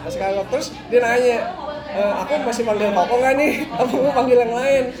kagok. Terus dia nanya, aku masih panggil koko nggak nih? Aku mau panggil yang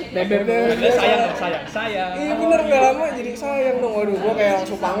lain. Bebek. Sayang. Iya bener, nggak lama jadi sayang dong. Waduh, gue kayak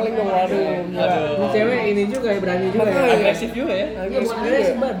langsung pangling dong. Waduh, gila. Ini cewek ini juga ya, berani juga ya. Agresif juga ya. Agresif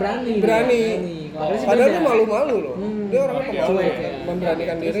berani. Padahal dia malu-malu loh. Dia orangnya pemalu, cuek ya.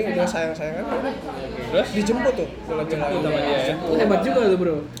 memberanikan diri, udah sayang-sayangan. Terus Dijemput tuh, jalan-jalan. Lu hebat juga lu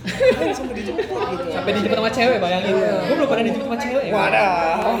bro. Sampai dijemput gitu. Sampai dijemput sama cewek, bayangin. Gue belum pernah dijemput sama cewek.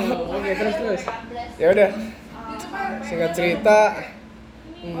 Wadah. Oke, terus. Ya udah. Singkat cerita,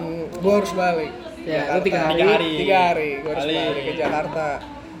 gue harus balik. Ya, lu 3 hari. 3 hari gue harus balik ke Jakarta.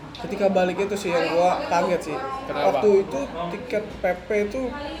 Ketika balik itu sih yang gue kaget sih. Kenapa? Waktu itu tiket PP itu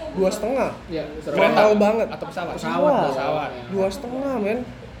 2,5. Ya, mahal banget. Atau pesawat? Pesawat. 2,5 men.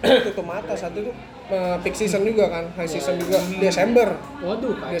 Tutup mata. Satu tuh peak season juga kan, high season juga. Desember.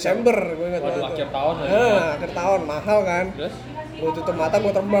 Waduh, Desember gue ingat Waduh, itu. akhir tahun lagi. Akhir tahun mahal kan. Terus? Gue tutup mata,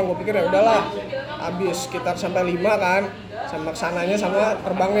 gue terbang. Gue pikir ya udahlah. Habis sekitar sampai 5 kan. Sama kesananya sama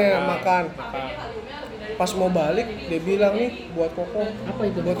terbangnya makan. Pas mau balik dia bilang nih buat koko. Apa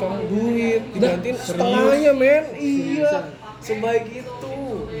itu? Buat kamu duit digantiin setengahnya men. Iya. Sebaik itu.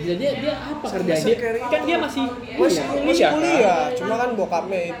 Jadi dia apa kerjanya? Kan dia masih kuliah. Cuma kan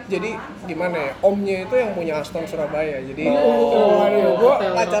bokapnya jadi gimana ya? Omnya itu yang punya Aston Surabaya. Jadi gua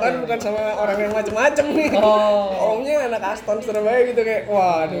pacaran bukan sama orang yang macem-macem nih. Omnya anak Aston Surabaya gitu kayak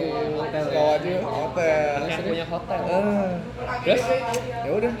waduh. Gawat juga hotel. yang punya hotel. Terus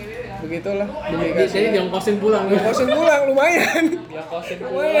ya udah begitulah. Jadi diongkosin pulang. Lumayan.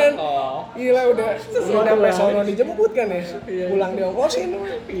 Lumayan. Gila udah sampai sono dijemput kan ya. Pulang diongkosin.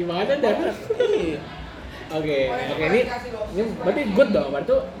 Gimana dah? Oke, ini berarti good dong.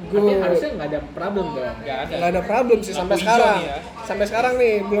 Berarti harusnya nggak ada problem dong. Nggak ada problem sih sampai sekarang. Sampai sekarang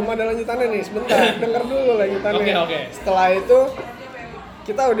nih belum ada lanjutannya nih. Sebentar, denger dulu lanjutannya. Oke. Setelah itu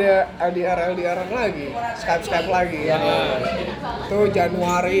kita udah LDR lagi, Skype lagi. Itu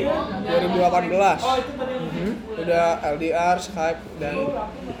Januari 2018. Udah LDR, Skype dan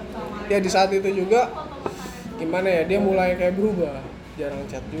ya di saat itu juga gimana ya, dia mulai kayak berubah, jarang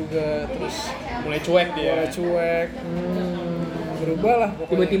chat juga, terus Mulai cuek dia. Berubah lah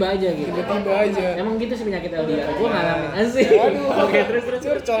pokoknya. Tiba-tiba aja. Emang gitu sih penyakit LDR. Gue ngalamin asik. Waduh. Oke, terus.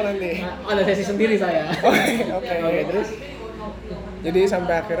 Curcol nanti. Ada sesi sendiri saya. Oke, terus. Jadi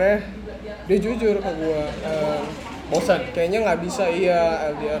sampai akhirnya dia jujur ke gua, Bosan. kayaknya nggak bisa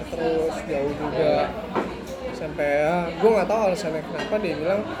LDR terus, jauh juga. Sampai gua nggak tahu alasannya kenapa. Dia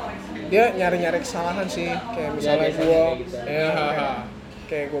bilang dia nyari kesalahan sih, kayak misalnya gua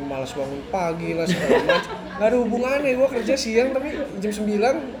kayak gue malas bangun pagi lah segala macam. Nggak ada hubungannya, gue kerja siang tapi jam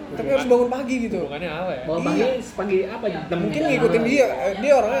 9 tapi harus bangun pagi gitu. Hubungannya apa ya? Bangun pagi apa? Mungkin ngikutin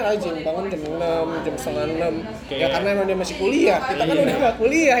dia orangnya rajin, bangun jam 6, jam setengah 6. Ya karena emang dia masih kuliah, kita kan udah nggak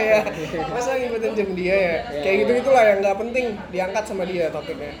kuliah ya. Masa ngikutin jam dia ya? Kayak gitu-gitulah yang nggak penting diangkat sama dia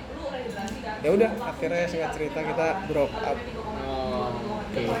topiknya. ya udah akhirnya singkat cerita kita broke up.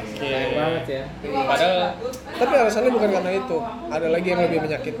 Oke. Banget ya. Padahal Tapi alasannya bukan karena itu, ada lagi yang lebih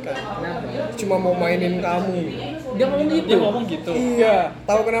menyakitkan. Kenapa? Cuma mau mainin kamu. Dia ngomong gitu. Iya,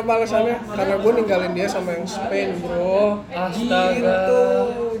 tahu kenapa alasannya? Karena gue ninggalin dia sama yang Spain, bro. Astaga. Gitu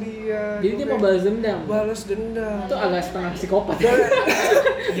dia. Jadi dia mau balas dendam. Balas dendam. Itu agak setengah psikopat.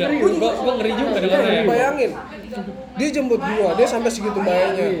 gila, gua ngeri juga dengarnya. Bayangin, dia jemput gua, dia sampai segitu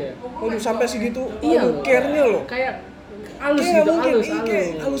bayarnya. Iya. Waduh, sampai segitu, Iya, care-nya loh. Kayak halus Kayak gitu, mungkin, halus.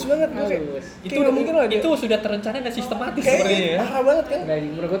 halus banget. Halus. Itu Kayak nggak mungkin lah dia. itu sudah terencana dan sistematis Kayak sebenarnya ya. parah banget kan? Enggak,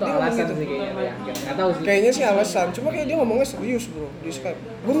 menurut gue tuh Dia ngomong alasan gitu. sih kayaknya ya. Enggak tahu sih. Kayaknya sih alasan, cuma kayak dia ngomongnya serius bro di Skype.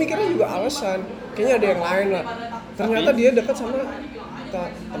 Gue mikirnya juga alasan, kayaknya ada yang lain lah. Ternyata dia dekat sama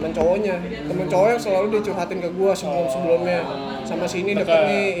teman cowoknya, teman cowok yang selalu dia curhatin ke gue sebelumnya. Sama sini deket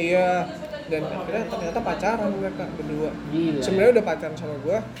nih, iya. Dan akhirnya ternyata pacaran mereka berdua. Sebenarnya udah pacaran sama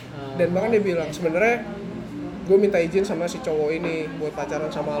gue, dan bahkan dia bilang sebenarnya gue minta izin sama si cowok ini buat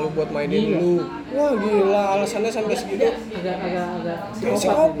pacaran sama lu, buat mainin lu. Wah gila, alasannya sampai segitu. Agak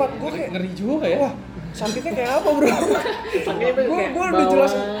Psikopat, gue kayak Ngeri juga ya. wah, sakitnya kayak apa bro? Gue udah bawaan,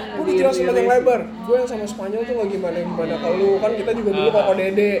 jelasin panjang diri. lebar. Gue yang sama Spanyol tuh lagi gimana ke lu, kan kita juga dulu koko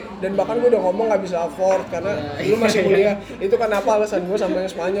dede. Dan bahkan gue udah ngomong gak bisa afford karena lu masih kuliah. Itu kan apa alasan gue sama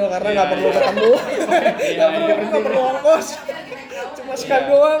yang Spanyol, karena gak perlu ketemu, gak perlu ongkos. Cuma sekali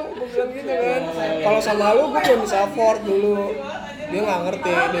doang, gue bilang gitu kan. Kalau sama lu gue belum bisa afford dulu. Dia nggak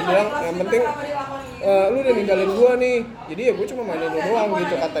ngerti, dia bilang yang penting lu udah ninggalin gue nih, jadi ya gue cuma mainin lu doang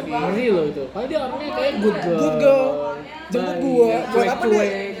gitu kata dia. Ngeri loh itu. Padahal dia orangnya kayak good girl, jemput gue, buat apa dia?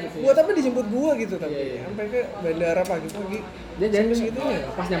 gitu. Buat apa dijemput gue gitu tapi Iya. sampai ke bandara pagi-pagi. Dia jangan segitunya.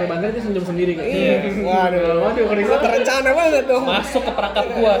 pas nyampe bandara dia senyum sendiri kayak. Iya, waduh, ngeri itu terencana banget dong. Masuk ke perangkap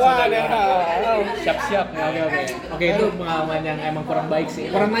gua sebenarnya. Waduh, Siap-siap. Oke, itu pengalaman yang emang kurang baik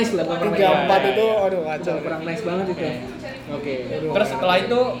sih. Kurang nice lah, kurang 3-4 itu, aduh kacau. kurang nice banget itu. Oke. Terus setelah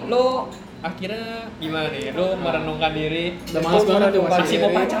itu lo akhirnya gimana nih? Lo merenungkan diri. Udah males banget tuh Masih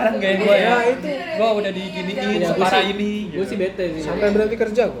mau pacaran kayak gue ya? Iya, itu. Gue udah diginiin Iya, separah ini. Gue sih bete sih. Sampai berhenti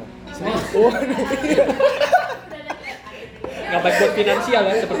kerja gue. Waduh, Nggak baik buat finansial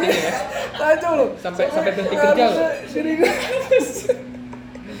ya sepertinya ya. kacau loh. Sampai berhenti kerja loh. Diri gue.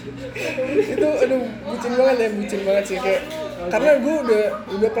 Itu aduh bucin banget sih kayak karena gue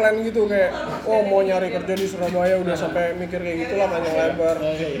udah plan gitu kayak mau nyari kerja di Surabaya, udah sampai mikir kayak gitulah panjang lebar.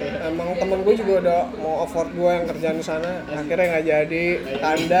 Emang temen gue juga udah mau afford gue yang kerjaan di sana, akhirnya nggak jadi,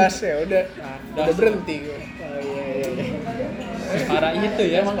 kandas ya udah berhenti gue. Parah itu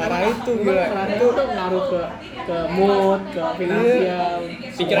ya. Parah itu gila. Itu tuh ngaruh ke mood, ke finansial.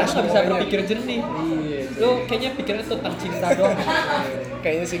 Pikiran lo nggak bisa berpikir jernih. Iya. Lo kayaknya pikirannya tuh tentang cinta doang.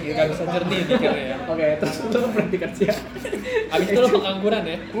 Kayaknya sih gitu. Nggak bisa jernih pikirnya ya. Oke, terus lu berhenti kerja. Abis itu lo pengangguran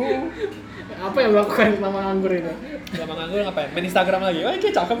ya. Apa yang lo lakukan selama nganggur itu? Selama nganggur ngapain? Main Instagram lagi. Wah,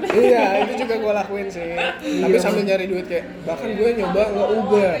 kayak cakep nih. Iya, itu juga gue lakuin sih. Tapi sambil nyari duit kayak bahkan gue nyoba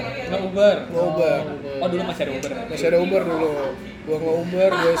nge-Uber. Nge-Uber. Nge-Uber. Oh, dulu masih ada Uber. Masih ada Uber dulu. Gue nge-Uber,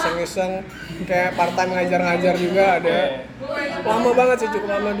 gue iseng-iseng kayak part-time ngajar-ngajar juga ada. Lama banget sih,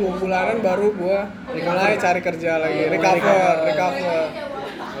 cukup lama 2 bulanan baru gue mulai cari kerja lagi. Recover.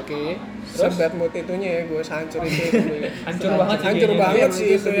 Oke. Sebad mood itunya ya, gue hancur itu. Hancur banget sih. Hancur kayaknya. banget sih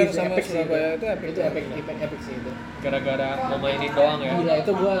itu yang Itu sama epic sih Surabaya itu epic. Itu epic sih itu. Gara-gara mau mainin doang ya. Gila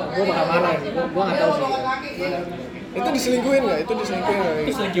itu gua bakal marah sih. Gua enggak tahu sih. Itu diselingkuhin nggak? Itu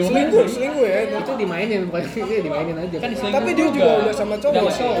Selingkuh. Selingkuh ya itu. Itu dimainin bukan dia dimainin aja. Kan diselingkuh Tapi dia juga udah sama cowok. Udah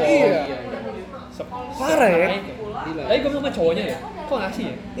sama cowok. Iya. Parah ya. Gila. Tapi gue sama cowoknya ya. Kok ngasih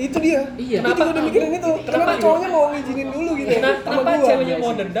ya? Itu dia. Iya. Gue juga udah mikirin itu. Kenapa cowoknya mau ngizinin dulu gitu sama Kenapa gua? ceweknya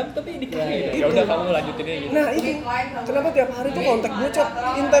mau dendam tapi dikasih? Ya udah kamu lanjutin aja gitu. Nah itu, kenapa tiap hari tuh kontak gue chat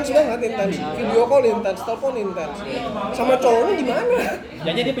intens banget, video call intens, telepon intens. Sama cowoknya gimana?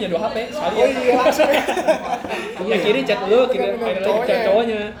 Jadinya dia punya 2 HP sekali Oh ya. iya langsung. Yang kiri chat lu, kiri lagi chat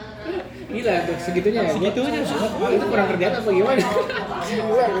cowoknya. Gila tuh segitunya ya. Segitunya. Itu kurang kerjaan apa gimana?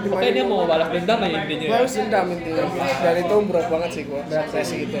 Pokoknya dia mau balas dendam ya intinya. Balas dendam intinya. Dan itu berat banget sih gue. Saya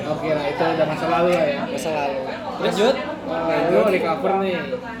sih gitu. Oke lah itu udah masa lalu lah ya. Masa lalu. Lanjut. Lu recover nih.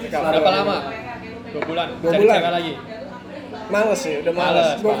 Berapa lama? 2 bulan. 2 Cari bulan. cewek lagi. Males sih, udah males.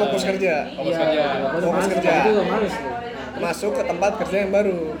 Gue fokus kerja. Fokus kerja. Fokus kerja. Itu gua males tuh. Masuk ke tempat kerja yang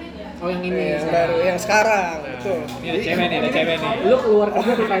baru. Oh yang ini. Yang baru, yang sekarang. Itu. Ini ada cewek nih. Lu keluar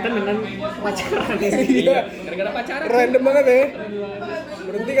kerja berkaitan dengan pacaran nih. Iya. Gara-gara pacaran. Random banget ya.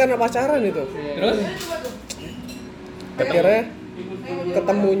 Berhenti karena pacaran itu. Terus Akhirnya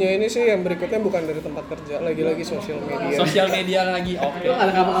ketemunya ini sih yang berikutnya bukan dari tempat kerja, lagi-lagi sosial media. sosial media lagi. Oke. Lu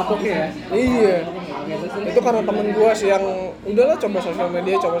ada kapok-kapoknya ya? Iya. Itu karena temen gue sih yang udahlah coba sosial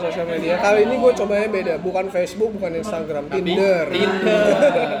media. Kali ini gue cobanya beda, bukan Facebook, bukan Instagram, Tinder.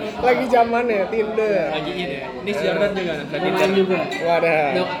 Lagi zamannya Tinder. Lagi ini ya. Ini si Jordan juga nah, Tinder juga. Wadah.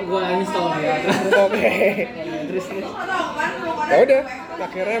 Gue install ya. Oke. Terus. Ya udah,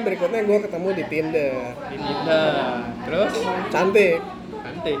 akhirnya berikutnya gue ketemu di Tinder. Terus Cantik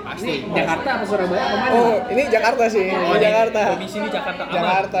pasti. Jakarta apa Surabaya apa mana? Oh, ini Jakarta sih. Oh, ini Jakarta. Domisili Jakarta aman.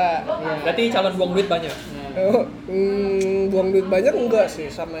 Jakarta. Berarti calon buang duit banyak. Oh, buang duit banyak enggak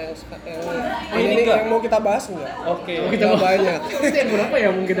sih sama yang ini enggak. yang mau kita bahas enggak? Oke. Kita banyak. Itu yang berapa ya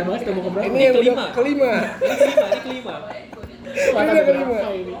mau kita bahas? Kita mau ke berapa? Ini yang udah kelima. Ini kelima.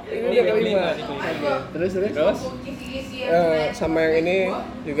 Ini udah kelima. Terus. Sama yang ini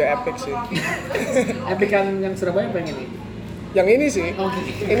juga epic sih. Epic yang Surabaya apa yang ini? Yang ini sih.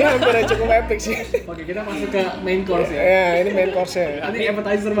 Ini hampir cukup epic sih. Oke, kita masuk ke main course ya. Ya, ini main course-nya. Ini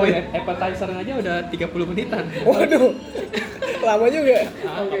appetizer banget. Appetizer aja udah 30 menitan. Waduh. Lama juga.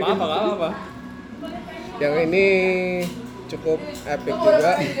 Apa. Yang ini cukup epic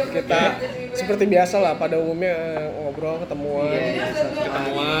juga. Kita seperti biasa lah pada umumnya ngobrol, ketemuan.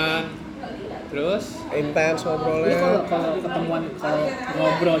 Terus Intens Lu ngobrolnya. kalau ketemuan kalau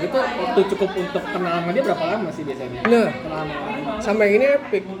ngobrol gitu waktu cukup untuk kenal sama dia berapa lama sih biasanya? Nah, Lama. sama yang ini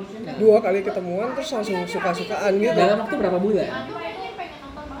epic. 2 kali ketemuan terus langsung suka-sukaan gitu. Dalam waktu berapa bulan?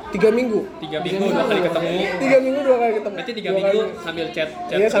 3 minggu. 3 minggu 2 kali ketemu. 3 minggu 2 kali ketemu. Berarti 3 minggu sambil chat.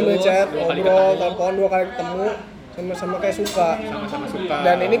 Iya, sambil terus, chat, 2 kali ngobrol, ketemu. telepon 2 kali ketemu. Sama-sama kayak suka. Sama-sama suka.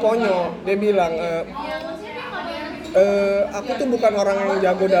 Dan ini konyol. Dia bilang aku tuh bukan orang yang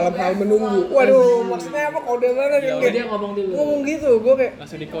jago dalam hal menunggu. Waduh, maksudnya apa? Kode banget Ya, kayak dia ngomong dulu. ngomong gitu, gue kayak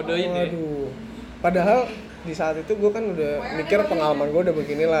langsung dikodein ya. waduh. Padahal di saat itu gue kan udah mikir pengalaman gue udah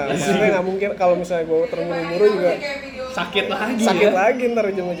beginilah. Maksudnya nggak mungkin kalau misalnya gue terburu-buru juga Sakit lagi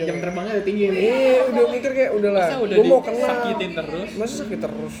ntar ujung-ujungnya. Jam terbangnya udah tinggi nih. Iya, udah mikir kayak udahlah. Masa udah Gue mau kenal. disakitin terus? Masa sakit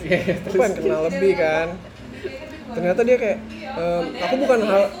terus? Gue pengen kenal lebih kan. Ternyata dia kayak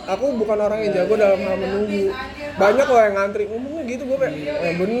aku bukan orang yang jago dalam hal menunggu. Banyak loh yang ngantri ngomongnya gitu, gue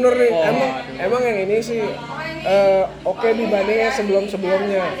kayak bener nih. Emang yang ini sih oke dibandingnya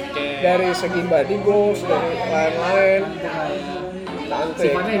sebelumnya. Dari segi body goals, dari lain-lain. Cantik.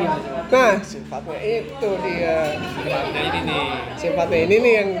 Sifatnya gimana? Nah, sifatnya itu dia. Sifatnya ini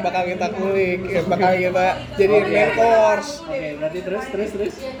nih yang bakal kita kulik, yang bakal kita jadi main course. Oke, berarti terus.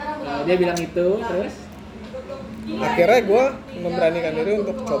 Dia bilang itu, terus Akhirnya gue memberanikan diri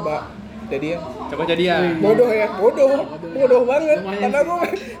untuk coba jadian. Bodoh banget. Karena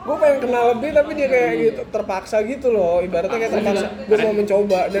gue pengen kenal lebih, tapi dia kayak gitu terpaksa gitu loh. Ibaratnya kayak terpaksa. Gue mau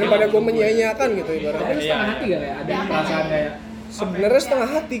mencoba daripada gue menyia-nyiakan gitu ibaratnya. tapi setengah hati gak ya? Ada perasaan kayak Sebenarnya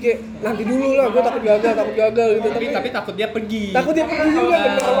setengah hati kayak nanti dulu lah, gue takut gagal gitu. Tapi takut dia pergi. Takut dia pergi juga,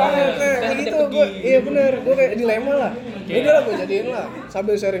 bener banget. Nah, gitu gue, iya bener, gue kayak dilema lah. Udah lah, gue jadiin lah.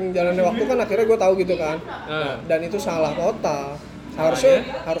 Sambil sering jalannya waktu kan akhirnya gue tahu gitu kan. Dan itu salah total.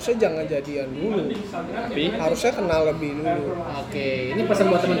 Harusnya jangan jadian dulu. Tapi Harusnya kenal lebih dulu. oke, ini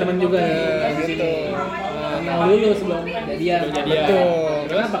pesan buat teman-teman juga nih. Gitu. Kenal dulu sebelum jadian. Betul.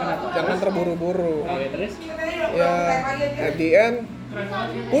 Kenapa? Jangan terburu-buru. Oke, terus Ya, at the end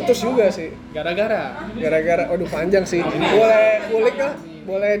putus juga sih. gara-gara Waduh panjang sih. Boleh kulik lah.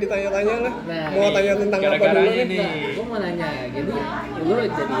 Boleh ditanya-tanya lah. Nah, Mau tanya tentang apa dulu gara-garanya nih? nih. gue mau nanya, jadi lu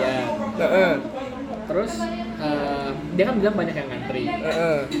jadian, Heeh. terus dia kan bilang banyak yang ngantri.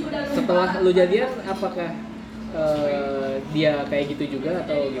 Heeh. Setelah lu jadian, apakah dia kayak gitu juga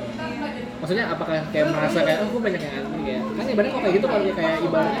atau gimana? Maksudnya apakah kayak merasa kayak gue banyak yang ngantri ya? Kan ibaratnya kalau kayak gitu, kalau dia kayak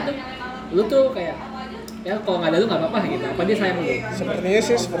ibaratnya tuh lu tuh kayak ya kalau nggak ada lu nggak apa-apa gitu. Apa dia sayang lu? Sepertinya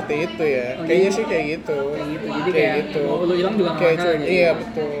sih seperti itu ya. Kayaknya sih kayak gitu. Jadi kayak mau lu hilang juga nggak Kayak masalah gitu. iya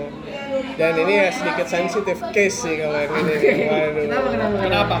betul. Dan ini ya sedikit sensitif case sih kalau yang ini. Waduh.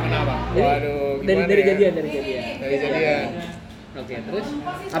 Kenapa? Waduh, Dari gimana ya? jadian. Dari jadian. Oke, terus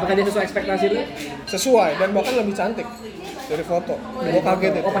apakah dia sesuai ekspektasi lu? Sesuai dan bahkan lebih cantik dari foto. Gue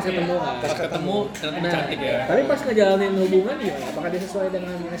kaget itu. Oh, pas ketemu kan? pas ketemu ternyata cantik ya. Tapi pas ngejalanin hubungan gimana? Apakah dia sesuai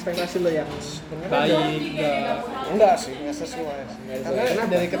dengan ekspektasi lo yang Baik. Enggak sih, enggak sesuai sih. Karena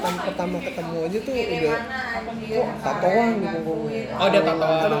dari pertama ketemu aja tuh udah kok tatoan di punggungnya. Oh, dia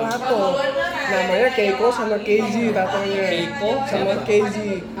tatoan. Ada tato. Namanya Keiko sama Keiji tatonya. Keiko sama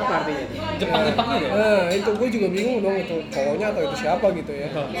Keiji. apa artinya? Jepang gitu ya. Nah, itu gue juga bingung dong itu cowoknya atau itu siapa gitu ya.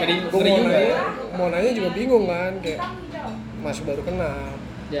 Sering Gue juga ya. mau nanya juga bingung kan, kayak masih baru kenal.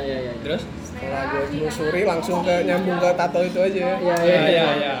 Ya. Terus? Setelah gue telusuri langsung nyambung ke tato itu aja.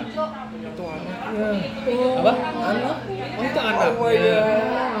 Ya. Itu anaknya. Apa? Anak. Oh, itu anak. Oh my god.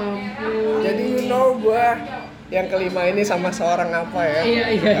 Jadi gue yang kelima ini sama seorang apa ya?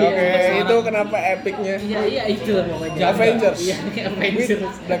 Iya. Oke, itu kenapa epicnya? Iya itu lah pokoknya. Avengers. Iya,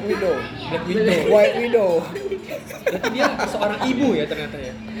 Avengers. Black Widow. White Widow. Berarti dia seorang ibu ya ternyata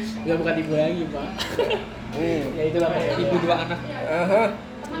ya. Enggak, bukan ibu lagi, Pak. Ya itulah pokoknya. Ibu 2 anak. Aha.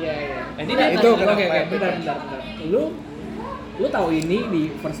 Iya. Ini Nah, itu oke, kenapa? bentar. Lu tahu ini di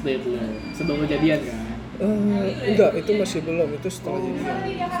first date lu sebelum lu jadian kan? Enggak, itu masih belum, itu setelah jadian.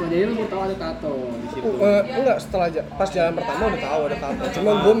 Setelah jadian lu tahu ada tato di situ. Enggak, pas jalan pertama udah tahu ada tato.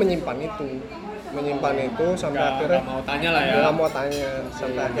 Cuma gue menyimpan itu sampai akhirnya nggak mau tanya lah ya. Nggak mau tanya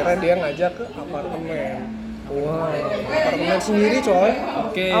sampai akhirnya dia ngajak ke apartemen. Wah, apartemen sendiri coy.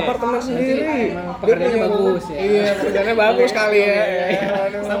 Oke. Apartemen sendiri. Emang pekerjaannya bagus ya. Iya, pekerjaannya bagus kali ya.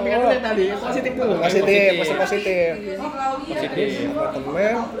 Aduh. Sampingan dulu tadi, positif dulu. Positif. Positif.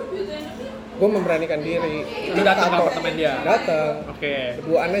 Apartemen. Gue memberanikan diri. Itu datang ke apartemen dia. Datang. Oke.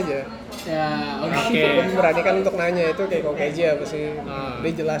 Berduaan aja. Ya, oke. Oke. Gue memberanikan untuk nanya itu kayak kok aja apa sih.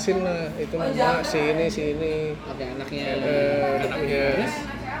 Dia jelasin lah itu nama si ini. Oke, anaknya. Anaknya.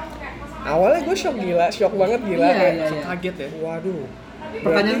 Awalnya gue shock banget gila Iya, kayak iya. Kaget ya. waduh.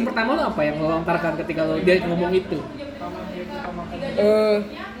 Pertanyaan pertama lo apa yang lo lontarkan ketika lo dia ngomong itu?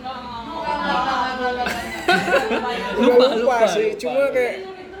 Lupa. Sih, cuma kayak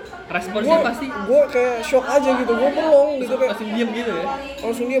Responsnya pasti gue kayak shock aja gitu, gue bengong gitu kayak langsung diem gitu ya.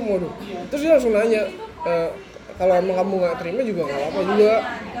 langsung diem waduh. Terus dia langsung nanya, kalau emang kamu nggak terima juga nggak apa-apa juga,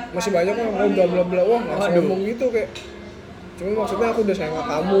 masih banyak yang mau bla bla bla. Wah langsung ngomong gitu kayak, cuma maksudnya aku udah sayang sama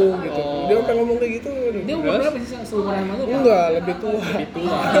kamu gitu. Dia sampai ngomong kayak gitu. Aduh. Dia umur berapa sih seumuran sama lo? Enggak, lebih tua.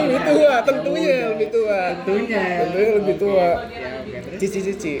 Tentunya lebih tua. Tentunya lebih tua. Ya, oke. Terus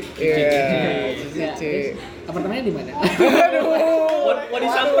Cici. Iya, cici. apartemennya di mana? Aduh. Mau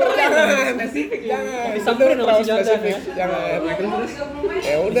disamperin. Jangan. Disamperin Itu sama si terlalu Jordan spesifik. ya. Jangan. Terus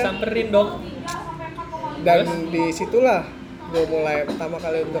Ya udah. Disamperin dong. Dan di situlah gue mulai pertama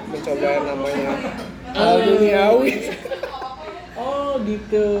kali untuk mencoba yang namanya hal duniawi. oh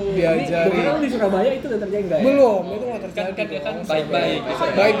gitu. Diajari. Bukan di Surabaya itu udah terjadi enggak ya? Belum, itu nggak terjadi. Kan dong. baik-baik.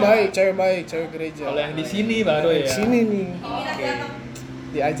 Baik-baik, cewek gereja. Kalau yang di sini baru ya. Di sini nih, Oke.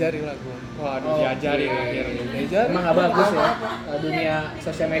 diajari lah gue. Waduh, diajarin akhirnya. Diajari. Emang nggak bagus ya dunia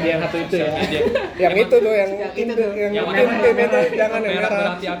sosial media yang satu itu ya. Yang itu tuh, yang Tinder, yang yang Tinder merah, itu jangan yang merah.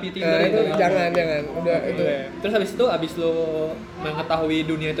 berapi-api Tinder Itu itu. jangan. Udah itu. Terus habis lo mengetahui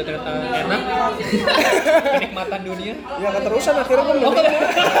dunia itu ternyata enak, kenikmatan dunia. Ya keterusan akhirnya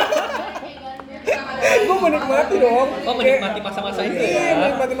gue menikmati dong. Oh, menikmati masa-masa itu ya. Iya,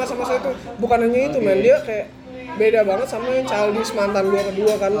 menikmati masa-masa itu. Bukan hanya itu, men. Dia kayak beda banget sama yang childish mantan gue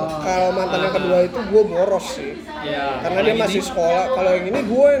kedua kan. Kalau mantan yang kedua itu gue boros sih. Iya. Karena dia masih sekolah. Kalau yang ini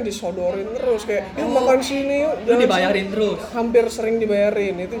gue yang disodorin terus kayak, yuk makan sini yuk. Lu jalan dibayarin sini." terus. Hampir sering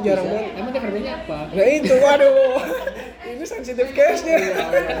dibayarin. Itu jarang banget. Emang dia kerjanya apa? Nah itu, waduh. Ini sensitif case-nya.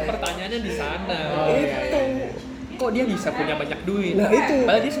 Kan pertanyaannya di sana. Itu. Kok dia bisa punya banyak duit? Nah, itu.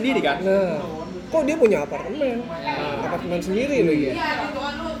 Padahal dia sendiri kan? Nah, kok dia punya apartemen? Apartemen sendiri lagi.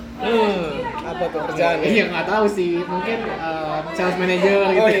 Apa tuh kerjaannya? Iya nggak tahu sih, mungkin sales manager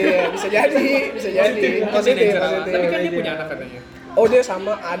gitu. Oh iya, bisa jadi. Positif. Tapi kan dia punya anak katanya. Oh dia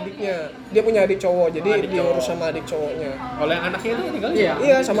sama adiknya, dia punya adik cowok, jadi Adik diurus cowok. sama adik cowoknya. Kalau yang anaknya itu tinggal Iya.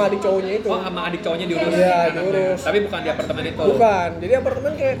 Iya sama adik cowoknya itu. Oh, sama adik cowoknya diurus. Iya, anaknya. diurus. Tapi bukan di apartemen itu. Bukan, jadi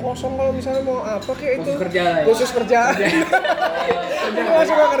apartemen kayak kosong kalau misalnya mau apa kayak itu. Khusus kerja lah ya? Khusus kerjaan. Ini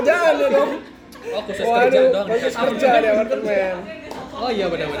masuk ke kerjaan ya dong. Oh, khusus kerja doang. Khusus kerja di apartemen. Oh iya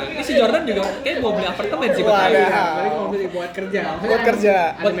benar-benar. Ini si Jordan juga kayak mau beli apartemen sih Wadah. katanya. Jadi kalau beli buat kerja. Buat kerja.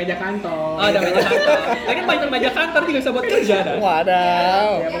 Ada meja kantor. Oh, ada meja kantor. Ini kan banyak meja kantor juga bisa buat kerja dah.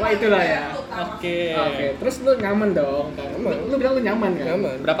 Wadaw. Ya pokoknya itulah ya. Oke. Oke, terus lu nyaman dong. Nyaman. Lu bilang lu nyaman kan?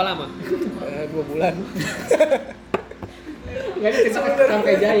 Nyaman. Berapa lama? 2 bulan. Enggak ada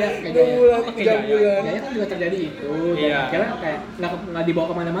sampai Jaya, kayak 2 Jaya. bulan, Oke, 3 bulan. Jaya kan juga terjadi itu. Iya. Kira kayak nggak dibawa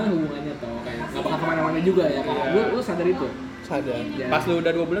kemana-mana hubungannya toh, kayak nggak bakal kemana-mana juga ya. Kan? Lu sadar itu? Sadar. Ya. Pas lu udah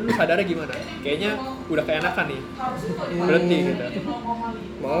 2 bulan lu sadarnya gimana? Kayaknya udah keenakan nih. Berhenti gitu.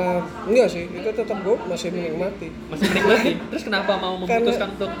 Malah enggak sih, itu tetap gue masih menikmati. Masih menikmati. Terus kenapa mau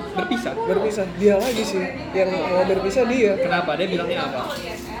memutuskan untuk berpisah? Berpisah dia lagi sih, yang mau berpisah dia. Kenapa? Dia bilangnya apa?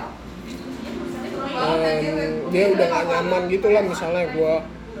 Dia udah gak nyaman gitu lah, misalnya gue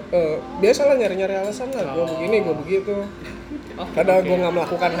biasalah nyari-nyari alasan lah, gue begini, gue begitu. Padahal gue nggak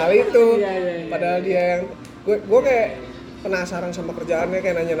melakukan hal itu. Iya. Padahal dia yang gue kayak penasaran sama kerjaannya,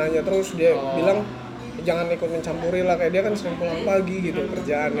 kayak nanya-nanya terus. Dia bilang jangan ikut mencampuri lah, kayak dia kan sering pulang pagi gitu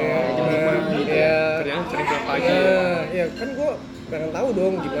kerjaannya. Ya. Kerjaan sering pulang pagi. Ya kan gue pengen tahu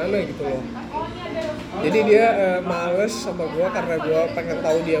dong gimana gitu loh. Jadi dia males sama gue karena gue pengen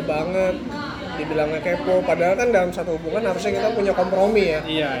tahu dia banget. dibilangnya kepo, padahal kan dalam satu hubungan harusnya kita punya kompromi ya.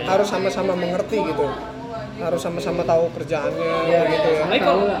 Iya. Harus sama-sama mengerti gitu. Harus sama-sama tahu kerjaannya gitu ya. Tapi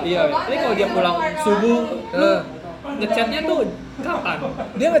kalau dia pulang subuh, lu ngechatnya tuh kapan?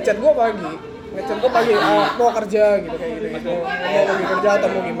 Dia ngechat gue pagi, mau kerja gitu kayak gitu. Mau pergi kerja atau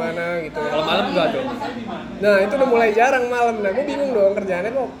mau gimana gitu. Kalau malam enggak dong. Nah itu udah mulai jarang malam. Nah gue bingung dong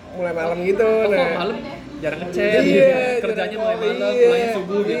kerjaannya kok mulai malam gitu. Kok Nah malam jarang ngechat, kerjanya mulai malam, mulai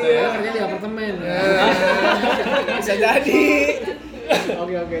subuh gitu ya. Kerja di apartemen. Bisa jadi.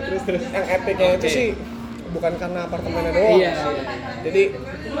 Oke, terus. Yang epicnya itu sih bukan karena apartemennya doang. Iya. Jadi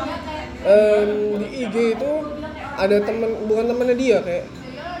di IG itu ada bukan temennya dia, kayak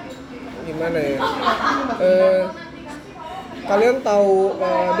gimana ya? Kalian tahu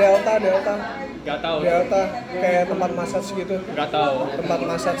Delta? Enggak tahu. Delta kayak tempat massage gitu. Enggak tahu. Tempat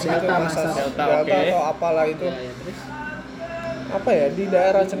massage gitu, massage Delta, Delta oke. atau apalah itu. Apa ya, di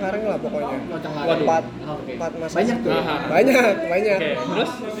daerah Cengkareng lah pokoknya. Tempat massage. Banyak tuh. Banyak. Oke,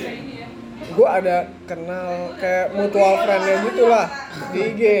 terus Gue ada kenal kayak mutual friend-nya gitu lah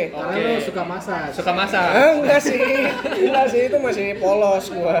di IG. Karena lu suka masak. Enggak sih, itu masih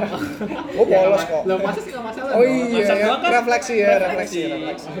polos gue polos kok. Lo masak sih nggak masalah. Oh iya, Masak ya. doang kan? refleksi.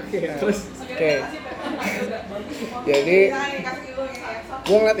 Oke, terus. Oke. Jadi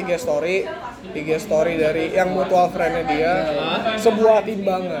gue ngeliat IG story dari yang mutual friend-nya dia, sebuah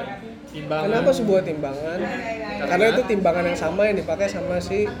timbangan. Kenapa sebuah timbangan? Karena itu timbangan yang sama yang dipakai sama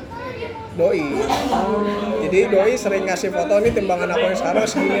si doi. Jadi doi sering ngasih foto, nih timbangan aku yang sekarang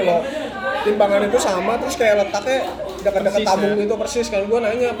segini loh. Timbangan itu sama, terus kayak letaknya dekat-dekat tabung gitu persis. Kan gue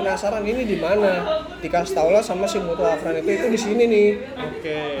nanya, penasaran ini di mana? Dikasih tau lah sama si mutual friend itu di sini nih.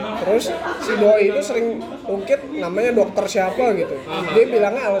 oke. Terus si doi itu sering ungkit namanya dokter siapa gitu. Dia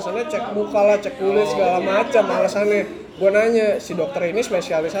bilangnya alasannya cek muka lah, cek kulit segala macam alasannya. Gue nanya, si dokter ini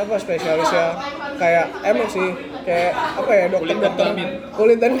spesialis apa? Spesialisnya kayak emang sih kayak apa ya, dokter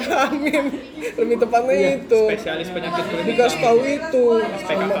kulit dan kelamin. Lebih tepatnya itu. Spesialis penyakit kulit. Dikasih tahu itu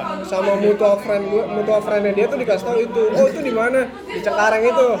sama mutual friend-nya dia tuh dikasih tahu itu. Oh, itu di mana? Di Cengkareng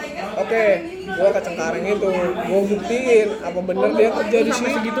itu. Oke, gua ke Cengkareng itu. Gua buktiin apa bener dia kerja di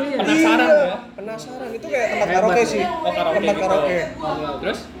sini. Penasaran ya? Penasaran. Itu kayak tempat karaoke sih. Karaoke Tempat gitu. karaoke.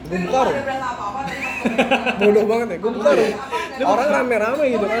 Terus Gue buka room. Bodoh banget ya, gue buka room. Orang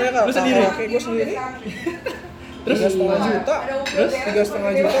rame-rame gitu kan ya, Lu sendiri? karaoke gue sendiri. Terus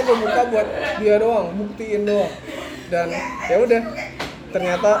 3,5 juta gue buka buat dia doang, buktiin doang. Dan ya udah,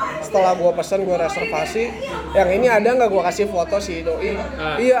 ternyata setelah gue pesan, gue reservasi, yang ini ada nggak, gue kasih foto si doi.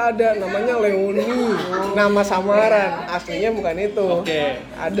 Iya ada, namanya Leoni, nama samaran, aslinya bukan itu.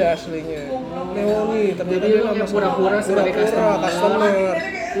 Ada aslinya Leoni, ternyata dia nama pura-pura sebagai customer.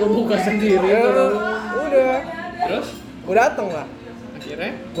 Lo buka sendiri. Ya, udah. Terus Gue dateng lah,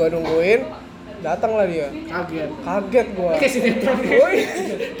 akhirnya gue nungguin, datang lah dia. Kaget gue. Kayak sinetron. Woi,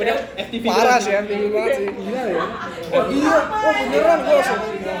 bener FTV parah sih, FTV banget sih. Gila ya. Oh iya, oh beneran gue langsung.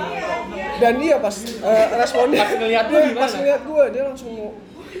 Dan dia pas responnya, ngeliat lu gimana? Pas ngeliat gue, dia langsung mau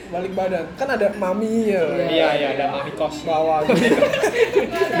balik badan. Kan ada maminya. Iya, ada mami kos. Bawa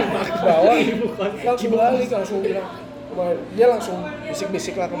langsung balik, langsung bilang. Dia langsung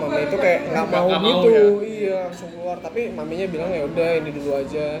bisik-bisik lah ke mami itu kayak nggak mau gitu ya? Iya langsung keluar, tapi maminya bilang ya udah ini dulu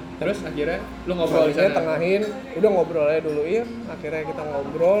aja. Terus akhirnya lu ngobrol di sana. Tengahin, udah ngobrol aja dulu. Iya akhirnya kita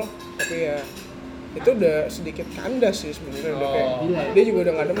ngobrol, tapi ya itu udah sedikit kandas sih sebenarnya. Udah kayak dia juga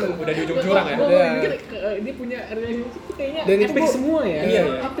udah nggak demen, udah di ujung jurang ya. Udah. Dia punya relationship kayaknya Dan itu epic semua ya. Iya.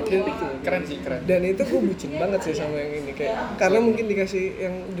 Keren sih. Dan itu gue bucin banget sih sama yang ini, kayak karena mungkin dikasih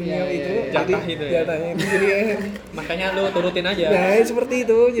yang dunia itu, jadi jatah itu ya. jatahnya itu jadi Makanya lu turutin aja. nah seperti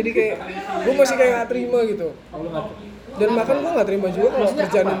itu, jadi kayak gue masih kayak nggak terima gitu. Dan bahkan gue nggak terima juga kalau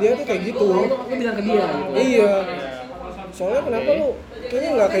kerjaan dia tuh kayak gitu. Lu bilang ke dia gitu. Iya. Soalnya kenapa lu kayaknya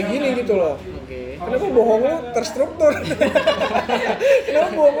nggak kayak gini gitu loh. Kenapa bohong lu terstruktur? Kenapa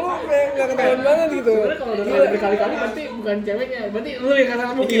bohong lu kayak nggak ketahuan banget gitu? Sebenarnya kalau udah kali berkali-kali berarti bukan ceweknya, berarti lu yang kata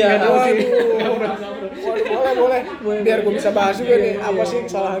mungkin Iya, nggak tahu sih. Waduh, boleh. Biar gue bisa bahas juga nih apa sih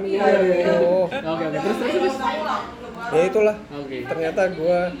kesalahan gue. Oke, terus. Ya itulah. Oke. Ternyata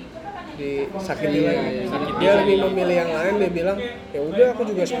gue disakiti lagi. Sakit Dia lebih memilih yang lain, dia bilang ya udah aku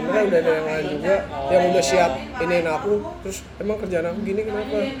juga sebenarnya udah ada yang lain juga yang udah siap iniin aku. Terus emang kerjaan aku gini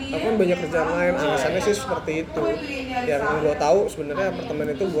kenapa? Aku kan banyak kerjaan lain. Alasannya sih seperti itu. Yang gue tahu sebenarnya apartemen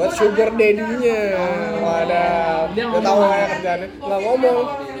itu buat sugar daddy-nya. Wadah, gue tahu ya kerjaannya. Nggak ngomong,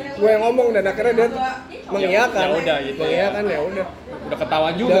 gue yang ngomong dan akhirnya dia mengiyakan. Ya udah gitu. Mengiyakan ya udah. Udah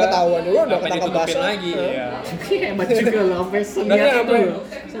ketahuan juga. Udah Sampai ketangkap ditutupin basah. lagi. Iya. Hebat juga lo, sampai seniat Iya, itu lo.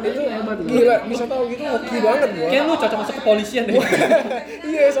 Seniat itu hebat lo. Gila, bisa tahu gitu hoki banget gua. Kayak lu cocok masuk kepolisian deh.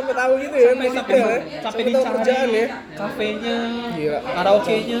 Iya, sampai tahu gitu ya, sampai detail ya. sampai Sampai tahu dicari kerjaan ya. kafenya, Gila.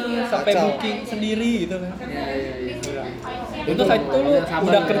 karaoke-nya, sampai Kacau. booking sendiri gitu kan. Iya. Itu saat itu lu Sabar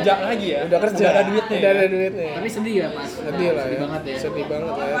udah ya. kerja lagi ya. Udah kerja. Udah ada duitnya. Udah ya? ada duitnya. Tapi sedih ya Mas. Sedih lah ya. Sedih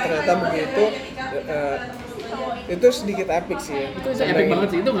banget ya. Ternyata begitu. Itu sedikit epic sih ya. Itu epic banget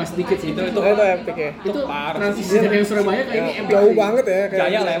sih, itu nggak sedikit sih. Itu Itu epic ya. itu parah transisi dari yang Surabaya ke ini epic Jauh sih. banget ya. kayak Jaya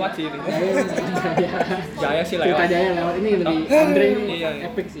gitu. lewat sih ini. Jaya. Jaya sih Cerita lewat. Jaya lewat ini lebih Andri ini Iya.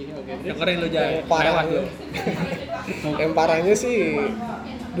 epic sih. Oke. Dengerin lu Jaya. Lewat Parahnya. lu. Yang parahnya sih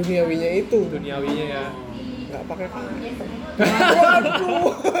duniawinya itu. Duniawinya ya. Nggak pakai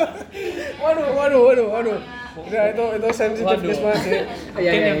waduh. Udah itu sensitif Waduh. banget sih.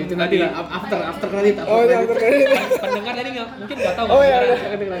 Iya, Mungkin yang itu nanti tadi- lah, after credit. Oh, itu after credit. Pendengar tadi mungkin nggak tahu. Oh, iya,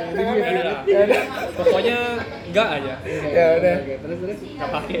 sebenarnya. udah. Ya udah. Ya udah. Pokoknya enggak aja. Ya udah. Terus. Enggak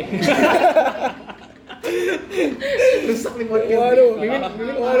pakai. Rusak nih podcast. Waduh.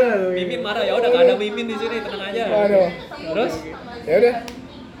 Waduh. Mimin marah ya udah enggak ada Mimin di sini, tenang aja. Waduh. Terus Ya udah.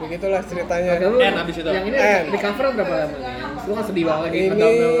 Begitulah ceritanya. Oke, lu abis itu. yang ini N. di cover berapa lama nih? Lu kan sedih banget lagi. Ini-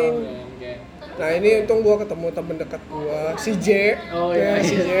 ngedown. Nah, ini untung gua ketemu temen dekat gua, si J. Oh, iya.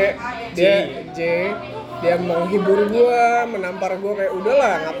 Si J. Dia menghibur gua, menampar gua kayak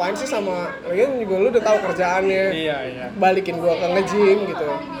udahlah, ngapain sih sama lagian juga lu udah tahu kerjaannya. iya. Balikin gua ke nge-gym gitu.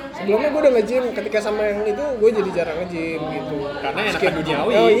 Sebelumnya gua udah nge-gym, ketika sama yang itu gua jadi jarang nge-gym gitu. Karena enakan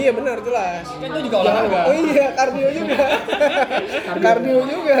duniawi. Oh iya benar jelas. Kan itu juga olahraga. Oh iya, kardio juga. Kardio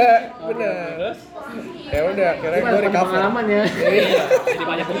juga. Benar. Terus Ya udah, akhirnya Gimana gua recover. pengalaman ya? iya, jadi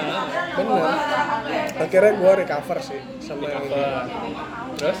banyak pengalaman. Bener. Akhirnya gua recover sih sama yang ini.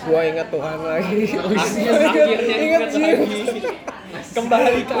 Terus Gua ingat Tuhan lagi. akhirnya ingat gym. lagi.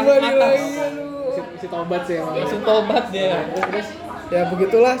 Kembali ke Kembali atas. lagi aduh. Si tobat sih emang. Langsung tobat dia. Terus Ya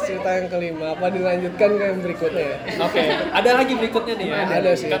begitulah cerita yang kelima. Apa dilanjutkan ke yang berikutnya ya? Oke, ada lagi berikutnya nih ya.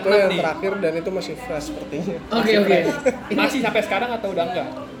 Ada sih, itu Keenam yang nih. terakhir dan itu masih fresh sepertinya. Oke. Masih sampai sekarang atau udah enggak?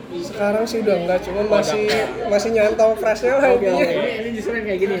 Sekarang sih udah enggak, cuma masih nyantol freshnya lah Oke. intinya. Ini justru yang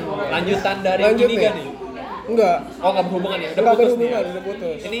kayak gini. Lanjutan dari Lanjut ini nih. kan nih? Enggak. Oh, enggak berhubungan ya? Udah Enggak putus nih berhubungan, ya? udah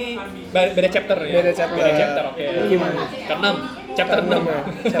putus. Ini beda chapter ya? Beda chapter. Beda chapter, oke. Gimana? Ke-6, chapter 6. Ya.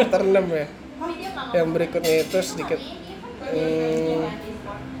 Chapter 6 ya. Yang berikutnya itu sedikit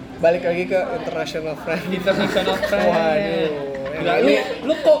balik lagi ke international friend. International friend. Waduh. Gila,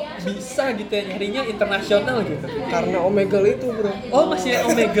 lu kok bisa gitu ya nyarinya internasional gitu? Karena Omegle itu, Bro. Oh, masih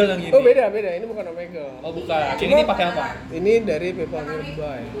Omegle yang ini? Oh, beda. Ini bukan Omegle. Oh, bukan. Ini pakai apa? Ini dari People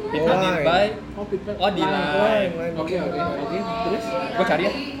Nearby. People Nearby. Oh, di line. Oke. Terus? Gue cari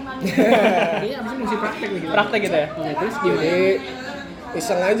ya. Kayaknya abis ini mesti praktek nih kita. Praktek gitu ya? Oke, terus gimana? Jadi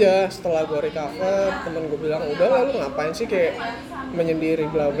iseng aja setelah gue recover, temen gue bilang udah lah lu ngapain sih kayak menyendiri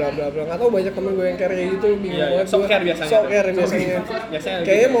bla bla bla bla. Nggak tahu banyak temen gue yang kayak gitu bingung Iya, banget. sok gua. care biasanya. Sok care biasanya. Biasanya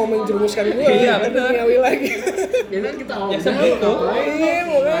Kayaknya gitu. mau menjerumuskan gue. Iya, ke bener. duniawi lagi. Biasanya kita Biasa gitu. Iya,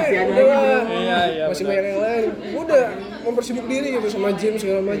 makanya Masih ada udah lagi lah. belum? Iya, Masih bener. banyak yang lain. Gue udah mempersibuk diri gitu sama gym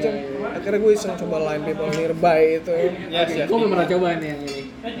segala macam. Akhirnya gue iseng coba line People Nearby itu. Yes. Gue belum pernah coba nih yang ini.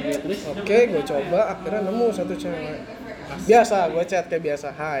 Oke, terus? Oke, gue coba, akhirnya nemu satu cewek. Biasa, gue chat kayak biasa,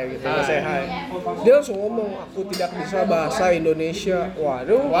 hai gitu, gue say hi. Dia langsung ngomong, aku tidak bisa bahasa Indonesia.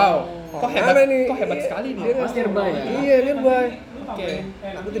 Waduh, Wow. Kok hebat, mana nih? kok hebat sekali nih. Dia Mas Nearby ya? Iya, Nearby. Oke.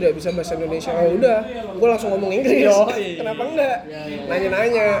 Aku tidak bisa bahasa Indonesia. Oh udah, gue langsung ngomong Inggris. Yoi. Kenapa enggak?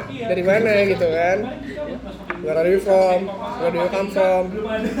 Nanya-nanya, dari mana gitu kan? Where are you from? Where do you come from?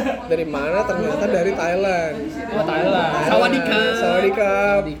 Dari mana? Ternyata dari Thailand. Oh, Thailand. Sawadika. Sawadika.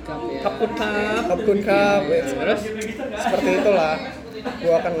 Di cup ya. Kaput kap. Kapkun Cup. Terus? Seperti itulah.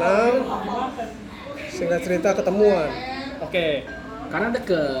 Gua kenal. Singkat cerita ketemuan. Oke. Karena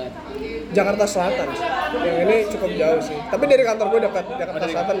deket. Jakarta Selatan. Yang ini cukup jauh sih. Tapi dari kantor gue dekat. Jakarta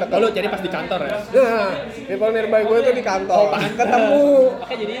Selatan dekat. Oh, lu jadi pas di kantor ya? Nah, People Nearby gue tuh di kantor. Ketemu.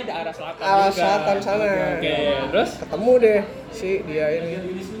 Oke, jadinya di arah selatan Arah juga. selatan sana. Oke, terus Ketemu deh si dia ini.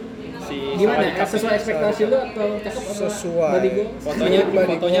 si Gimana? Sawadika. Sesuai ekspektasi lu atau cakep atau Sesuai. body gue? Fotonya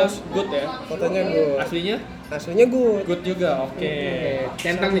Body fotonya goals. good ya. Fotonya good. Aslinya Aslinya good. good juga. Oke.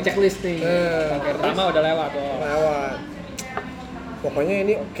 Centang nih checklist nih. Nah, Oke, pertama udah lewat. Oh. lewat. Pokoknya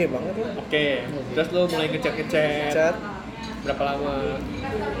ini oke banget lah. Oke. Terus lu mulai ngecek. Chat Berapa lama?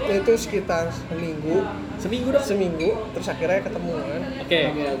 itu sekitar seminggu. Seminggu dong. Terus akhirnya ketemuan. Oke.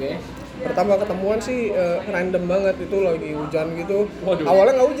 Oke. Pertama ketemuan sih random banget, itu lagi hujan gitu. Waduh.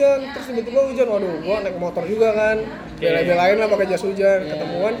 Awalnya nggak hujan, terus tiba-tiba hujan. Waduh, gua naik motor juga kan. Bela-belain lah pakai jas hujan.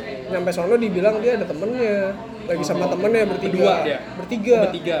 Ketemuan, nyampe sono dibilang dia ada temennya. lagi sama temennya Berdua dia? bertiga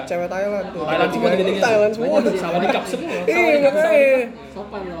cewek Thailand tuh. Thailand semua digede-gede. Thailand semua. Sama di cup semua. Iya makanya.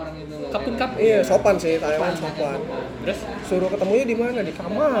 Sopan loh orang itu. Cup. Iya sopan sih Thailand sopan. Terus Suruh ketemunya di mana? Di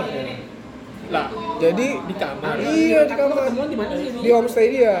kamar. lah Jadi di kamar. Iya di kamar. Ketemuan di mana sih? Di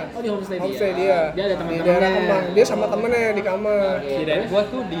homestay dia. Oh, di homestay dia. Dia ada Di teman-temannya. daerah Kemang. Dia sama temennya di kamar. Kirain gua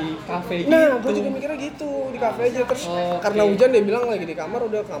tuh di kafe gitu. Nah, gue juga mikirnya gitu, di kafe aja. Terus karena hujan dia bilang lagi di kamar,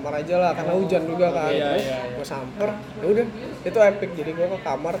 udah kamar aja lah, karena hujan juga kan. Iya. Gue samper, ya udah, itu epic. Jadi gue ke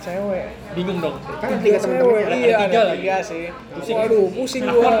kamar cewek. Bingung dong. Kan tiga cewek, iya ada tiga sih. Waduh, pusing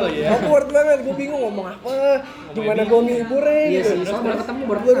gue. Awkward banget, gue bingung ngomong apa, gimana gue ngiburnya Iya gitu. sih, soalnya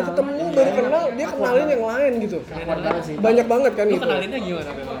Baru ketemu, baru kenal, dia kenalin yang lain gitu. Banyak banget kan Lu gitu. kenalinnya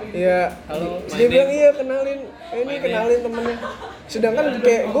gimana memang? Iya, dia bilang iya kenalin, ini kenalin temennya. Sedangkan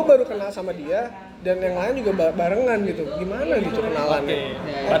kayak gue baru kenal sama dia dan yang lain juga barengan gitu. Gimana gitu kenalannya?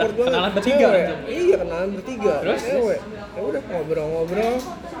 Awkward banget. Kenalan bertiga Cewek. gitu? Iya kenalan bertiga. Terus? Cewek. Ya udah ngobrol-ngobrol,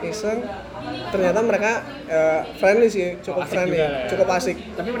 iseng. Ternyata mereka friendly sih, cukup Asik friendly, juga ya. cukup asik.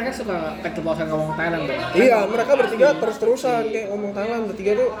 Tapi mereka suka keceplosan ngomong Thailand tuh. Iya, mereka bertiga terus-terusan kayak ngomong Thailand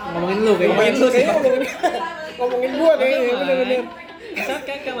bertiga tuh. Ngomongin lu kayaknya. Ngomongin lu sih. Ngomongin gua kayaknya, bener-bener. Bisa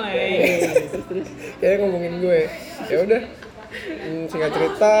kayak kemai. Terus. Kayak ngomongin gue. Ya udah. Singkat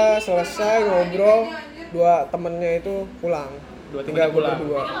cerita selesai ngobrol, dua temennya itu pulang. Tinggal gue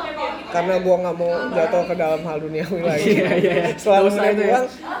berdua. Karena gue nggak mau jatuh ke dalam hal duniawi lagi. Iya. Setelah mereka pulang,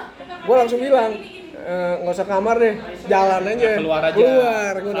 gue langsung bilang nggak usah kamar deh, jalan aja. Keluar aja.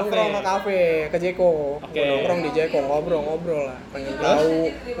 Keluar, gue Cafe. nongkrong ke kafe, ke Jeko. Gue nongkrong di Jeko, ngobrol lah. Pengen tahu,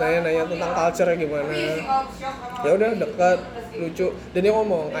 nanya tentang culture gimana. Ya udah dekat, lucu. Dan dia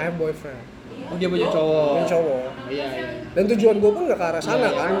ngomong, I have boyfriend. Oh, dia punya cowok. Dia cowok. Iya. Dan tujuan gue pun nggak ke arah sana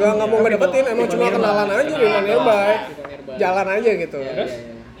kan, nggak mau ngedeketin, emang cuma kenalan aja di nearby, jalan aja gitu. Terus?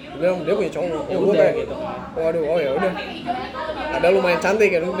 Dia bilang dia punya cowok, ya gue kayak gitu. Waduh, oh ya udah. Ada lumayan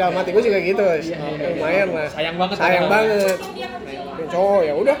cantik kan, dalam hati gue juga gitu, lumayan lah. Sayang banget. Punya cowok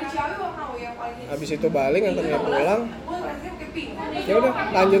ya udah. Habis itu balik nganter dia pulang. Ya udah,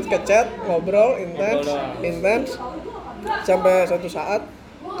 lanjut ke chat, ngobrol intens sampai suatu saat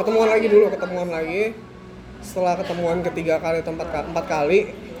ketemuan lagi. Setelah ketemuan ketiga kali atau empat kali,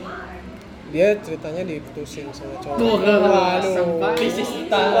 dia ceritanya diputusin sama cowok.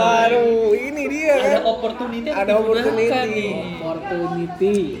 Waduh, ini dia kan. Ada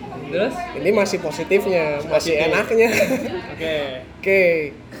opportunity. Terus? Ini masih positifnya, masih enaknya.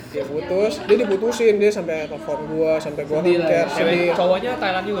 Oke. Dia diputusin, dia sampai telepon gua, sampai gua care, sedih. Cowoknya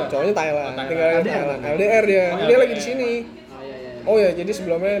Thailand juga? Cowoknya Thailand, tinggal di Thailand. LDR dia lagi di sini. Oh ya, jadi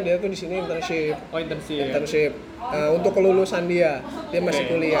sebelumnya dia tuh di sini internship. Untuk kelulusan dia masih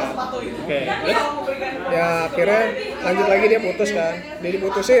kuliah. Oke. Ya akhirnya lanjut lagi dia putus kan. Dia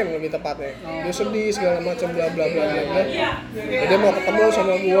diputusin lebih tepatnya. Dia sedih segala macam bla bla bla bla. Dia mau ketemu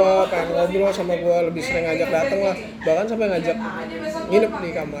sama gua, pengen ngobrol sama gua, lebih sering ngajak dateng lah. Bahkan sampai ngajak nginep di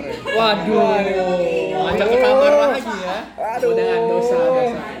kamarnya. Waduh. Ngajak ke kamar lagi ya. Aduh. Dengan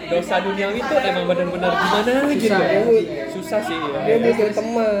Dosa duniawi itu emang benar-benar gimana gitu. Susah sih ya. Dia butuh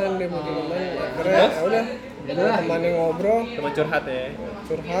teman. Akhirnya ya udah. Temannya ngobrol, teman curhat ya.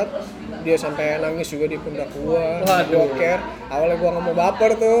 Dia sampai nangis juga di pundak gua. Waduh. Gua care. Awalnya gua nggak mau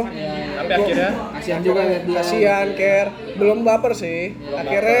baper tuh. Tapi akhirnya kasihan juga lihat dia. Kasihan, care. Belum baper sih.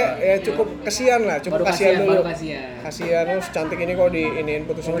 Akhirnya ya cukup kasihan lah, cukup kasihan dulu. Kasihan, lu secantik ini kok diinin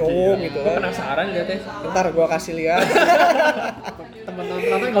putusin cowok gitu Gua kan. penasaran liatnya. Ntar gua kasih lihat. Temen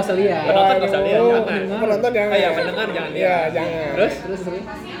nonton nggak usah lihat. Penonton jangan. Ya, pendengar jangan lihat. Iya, jangan. Terus?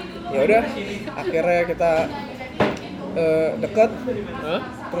 Ya udah, akhirnya kita deket.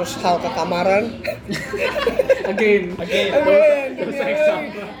 Terus hal kekamaran. Again.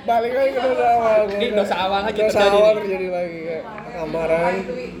 Balik lagi ke dosa awal. Ini dosa awal lagi terjadi lagi kayak kekamaran.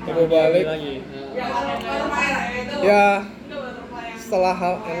 Gue balik. Ya setelah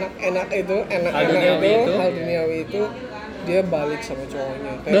hal enak itu, hal duniawi itu, dia balik sama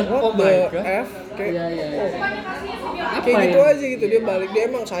cowoknya. Kayak what the F? Kayak gitu aja gitu, dia balik.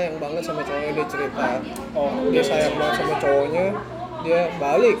 Dia emang sayang banget sama cowoknya, dia cerita. Dia sayang banget sama cowoknya, dia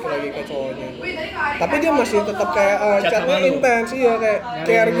balik lagi ke cowoknya. Tapi dia masih tetap kayak chatnya intens, iya kayak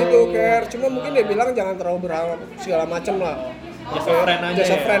care gitu, care. Cuma mungkin dia bilang jangan terlalu berharap segala macem lah.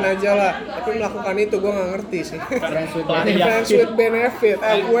 Just a friend aja lah. Tapi melakukan itu gue nggak ngerti sih. Friends with benefit,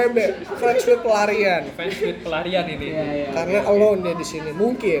 FWB, friends with pelarian. Friends with pelarian ini. Karena alone dia di sini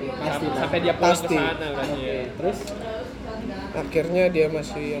mungkin. Sampai dia pulang ke sana berarti ya. Terus akhirnya dia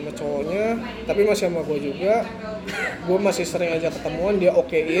masih sama cowoknya, tapi masih sama gue juga. Gue masih sering aja ketemuan, dia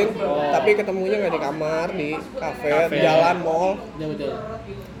okein, tapi ketemunya nggak di kamar, di kafe, di jalan, mall.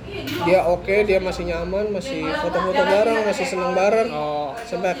 dia oke, dia masih nyaman, masih foto-foto bareng, masih senang bareng.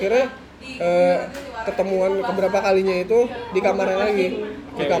 Sampai akhirnya ketemuan keberapa kalinya itu di kamarnya lagi.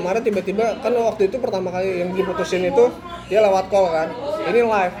 Di kamarnya tiba-tiba, kan waktu itu pertama kali yang diputusin itu dia lewat call kan. Ini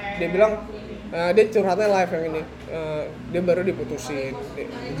live, dia bilang dia curhatnya live yang ini. Dia baru diputusin,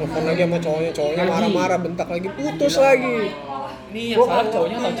 telepon lagi sama cowoknya marah-marah, bentak lagi, putus lagi. Ini yang salah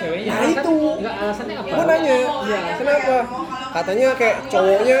cowoknya atau ceweknya? Nah itu. Enggak, alasannya apa? Gue nanya, kenapa? Katanya kayak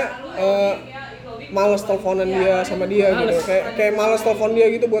cowoknya males teleponan dia sama dia gitu, kayak males telepon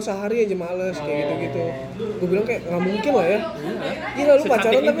dia gitu buat sehari aja males kayak gitu. Gue bilang kayak nggak mungkin lah ya. Gila lu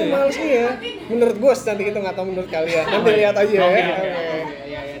pacaran tapi males nih ya. Menurut gue secantik itu, nggak tahu menurut kalian. Nanti lihat aja ya.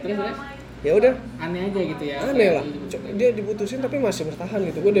 Terus Ya udah. aneh aja gitu ya. Aneh lah. Dia diputusin tapi masih bertahan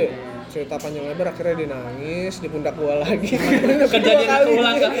gitu. Gue deh cerita panjang lebar, akhirnya dia nangis di pundak gue lagi. Kejadian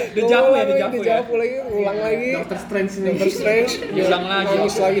ulang kan? Dejavu lagi, ulang lagi. Doctor Strange ini. Ulang lagi.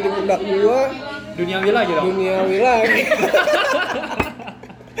 Nangis lagi di pundak gue. Duniawi lagi dong. Duniawi lagi.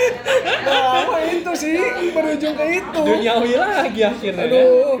 Nah, itu sih berujung ke itu. Duniawi lagi akhirnya.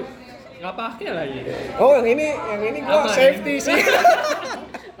 Aduh. Nggak pakai lagi. Oh, yang ini gua safety sih.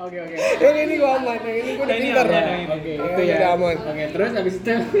 Oke. Yang ini gua aman, yang ini gua udah pintar. Oke, itu ya. Udah aman. Oke, terus habis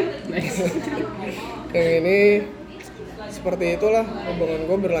itu next. Yang ini seperti itulah hubungan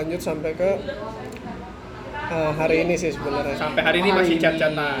gua berlanjut sampai ke hari ini sih sebenarnya. Sampai hari ini masih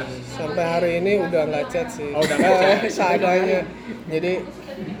chat-chatan. Sampai hari ini udah nggak chat sih. Oh, udah nggak chat. Seadanya.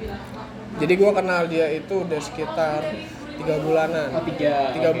 Jadi gue kenal dia itu udah sekitar 3 bulanan. Oh,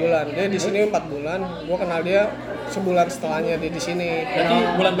 3 bulan. Dia di sini 4 bulan. Gue kenal dia sebulan setelahnya dia di sini.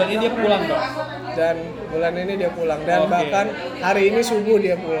 Jadi bulan-bulan ini dia pulang dong. Dan bulan ini dia pulang dan bahkan hari ini subuh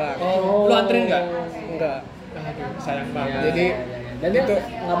dia pulang. Oh, lu anterin nggak? Enggak. Aduh, sayang banget. Jadi dan dia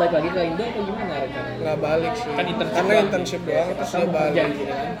nggak balik lagi ke Indo atau gimana rencananya? nggak balik sih. Kan internship karena doang. internship doang terus dia balik.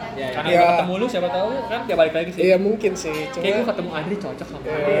 Karena Ya. udah ketemu lu siapa tahu kan dia balik lagi sih. Iya mungkin sih. Kayak gue Cuma ketemu Andri cocok sama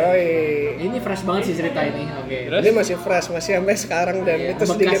Andri. Ini fresh banget sih cerita ini. Oke. Terus? Ini masih fresh, masih sampai sekarang dan Iya, itu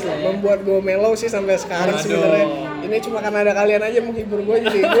bekas sedikit lah ya. membuat gue mellow sih sampai sekarang Aduh. sebenarnya. Ini cuma karena ada kalian aja menghibur gue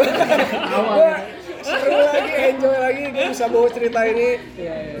jadi gue seru lagi, enjoy lagi, gue bisa bawa cerita ini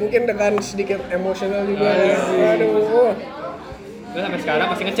mungkin dengan sedikit emosional juga. Aduh. Terus sampai sekarang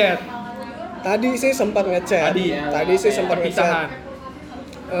masih ngechat. Tadi sih sempat ngechat. Tadi sih sempat perpisahan.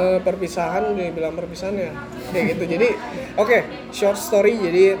 ngechat. Perpisahan, dia bilang perpisahan ya. Kayak gitu. Jadi, oke, short story.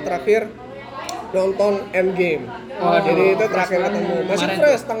 Jadi terakhir nonton Endgame. Jadi itu terakhir ketemu. Masih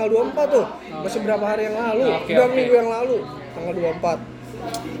fresh tanggal 24 tuh. Masih berapa hari yang lalu? Udah minggu yang lalu. Tanggal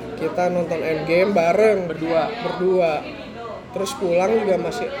 24. Kita nonton Endgame bareng berdua. Terus pulang juga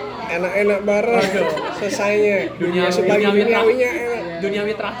masih enak-enak bareng. Selesainya. Masih duniawinya enak.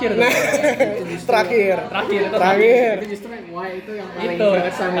 Duniawi terakhir tuh. Nah, terakhir. Itu justru wah itu yang paling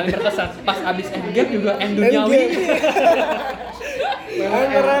berkesan. Paling berkesan. Pas abis Endgame juga end duniawi.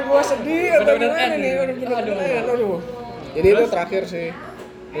 Antara gua sedih atau Bener-bener gimana end. nih? Aduh. Jadi itu terakhir sih.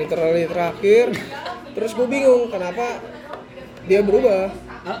 Literally terakhir. Terus gua bingung kenapa dia berubah.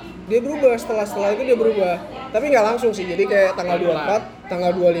 Setelah itu dia berubah. Tapi nggak langsung sih. Jadi kayak tanggal 24,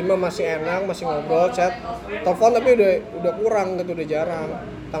 tanggal 25 masih enak, masih ngobrol, chat, telepon tapi udah kurang gitu, udah jarang.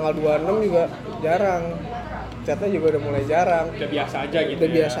 Tanggal 26 juga jarang. Chatnya juga udah mulai jarang. Udah biasa aja gitu. Udah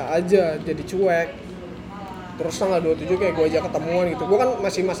biasa aja, jadi cuek. Terus tanggal 27 kayak gue ajak ketemuan gitu. Gue kan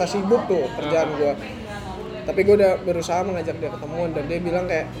masih masa sibuk tuh kerjaan gue. Tapi gue udah berusaha mengajak dia ketemuan dan dia bilang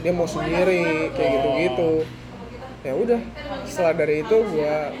kayak dia mau sendiri kayak gitu-gitu. Ya udah, setelah dari itu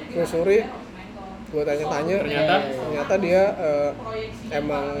gue telusuri, gue tanya-tanya, ternyata dia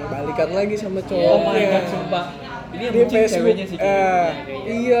emang balikan lagi sama cowoknya. Oh my god, sumpah. Ini yang Di bucin Facebook. ceweknya sih.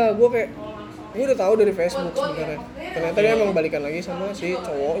 Iya, gue udah tahu dari Facebook sebenarnya. Ternyata dia emang balikan lagi sama si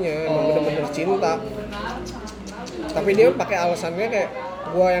cowoknya, emang bener-bener cinta. Tapi dia pakai alasannya kayak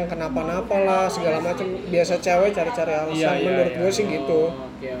gue yang kenapa-napa lah segala macam. Biasa cewek cari-cari alasan, menurut gue sih gitu.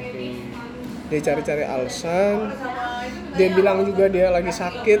 Dia cari-cari alasan. Dia bilang juga dia lagi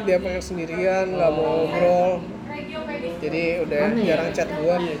sakit, dia pengen sendirian, nggak mau ngobrol. Jadi udah jarang chat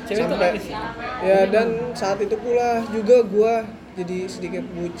gue sampai ya, dan saat itu pula juga gue jadi sedikit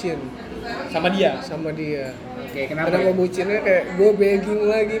bucin sama dia. Oke, kenapa bucinnya kayak gue begging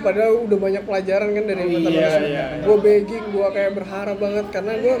lagi, padahal udah banyak pelajaran kan dari mantan gue begging, gue kayak berharap banget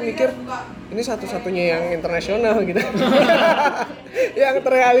karena gue mikir ini satu-satunya yang internasional gitu. Yang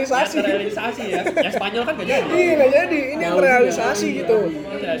terrealisasi ya. Yang Spanyol kan gak jadi. Iya gak jadi, ini yang terrealisasi gitu.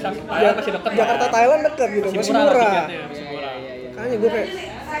 Masih deket. Jakarta Thailand deket gitu, masih murah. Makanya gue kayak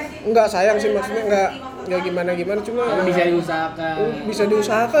enggak sayang sih, maksudnya enggak gimana cuma bisa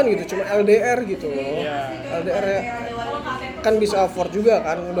diusahakan gitu, cuma LDR gitu loh. LDR ya kan bisa afford juga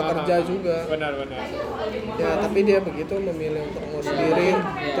kan, udah kerja juga. Benar. Ya tapi dia begitu memilih untuk ngurus sendiri.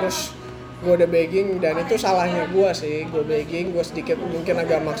 Terus gue udah begging, dan itu salahnya gue sih. Gue begging, gue sedikit mungkin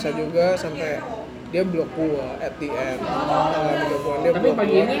agak maksa juga sampai dia blok gue at the end. Dia Tapi blok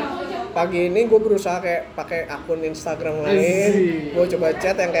pagi ini gue berusaha kayak pakai akun Instagram lain, gue coba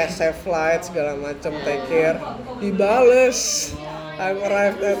chat yang kayak save flight segala macam, take care, dibales. I'm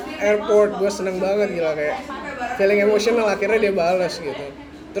arrived at airport, gue seneng banget gila, kayak feeling emotional, akhirnya dia bales gitu.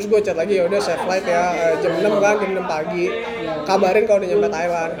 Terus gue chat lagi, ya udah save flight ya, jam 6 kan, jam 6 pagi, kabarin kalau udah nyampe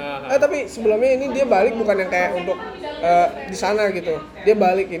Thailand. Tapi sebelumnya ini dia balik bukan yang kayak untuk di sana gitu, dia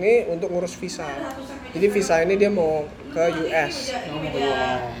balik ini untuk ngurus visa. Jadi visa ini dia mau ke US.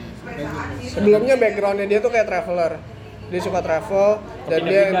 Sebelumnya backgroundnya dia tuh kayak traveler, dia suka travel dan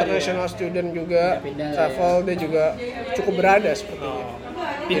dia international student juga, travel, dia juga cukup berada sepertinya.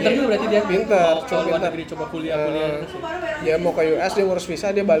 Pinter juga berarti dia. Pinter, coba luar negeri, coba kuliah. Dia mau ke US, dia ngurus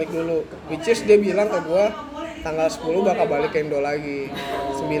visa, dia balik dulu. Which is dia bilang ke gua tanggal 10 bakal balik ke Indo lagi.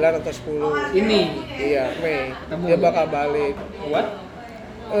 9 atau 10. Ini. Iya, Mei. Dia bakal balik.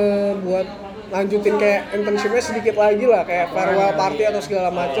 Buat lanjutin kayak internshipnya sedikit lagi lah, kayak farewell party atau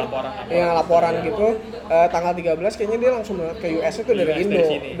segala macam, yang laporan gitu. Tanggal 13 kayaknya dia langsung ke US itu dari Indo,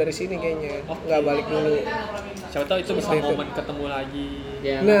 dari sini kayaknya, nggak balik dulu. Siapa tahu itu bisa momen ketemu lagi.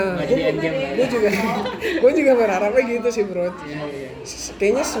 Ya, Nah, gue juga berharapnya gitu sih bro.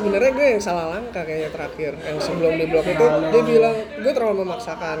 Kayaknya sebenarnya gue yang salah langkah kayaknya terakhir, yang sebelum di blog itu dia bilang gue terlalu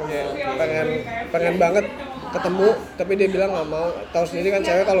memaksakan, kayak pengen banget ketemu, tapi dia bilang nggak mau. Tahu sendiri kan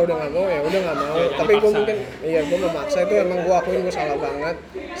cewek kalau udah nggak mau ya udah nggak mau. Ya, tapi gue mungkin gue memaksa, itu emang gue akuin gue salah banget,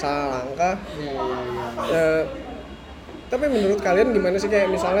 salah langkah. Tapi menurut kalian gimana sih,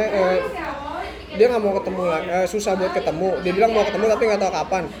 kayak misalnya dia nggak mau ketemu lagi, susah buat ketemu, dia bilang mau ketemu tapi nggak tahu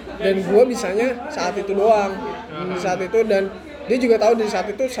kapan, dan gue bisanya saat itu doang, di saat itu, dan dia juga tahu di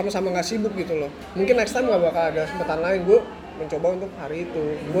saat itu sama-sama nggak sibuk gitu loh. Mungkin next time nggak bakal ada kesempatan lain. Gue mencoba untuk hari itu,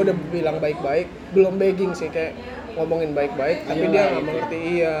 gue udah bilang baik-baik, belum begging sih, kayak ngomongin baik-baik, tapi dia nggak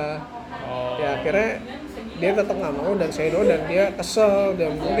mengerti. Ya akhirnya dia tetap nggak mau dan say no, dan dia kesel,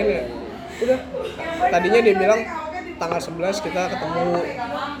 dan mungkin ya udah, tadinya dia bilang tanggal 11 kita ketemu.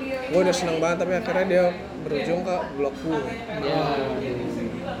 Gue udah seneng banget, tapi akhirnya dia berujung ke blok gue. Ya.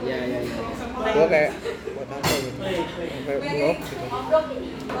 Gue kayak buat apa gitu, sampai blok gitu.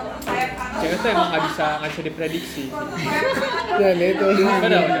 Cewek tuh emang nggak bisa diprediksi. Dan itu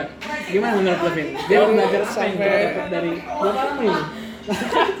Gimana menurut lo, Vin? Dia belajar sampai dari blog apa ini?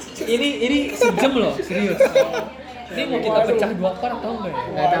 ini sejam loh, serius. Ini mau kita pecah 2 part atau enggak ya?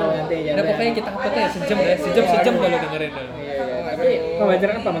 Nggak tahu nanti ya. Nah, pokoknya kita uploadnya sejam kalau dengerin. Tapi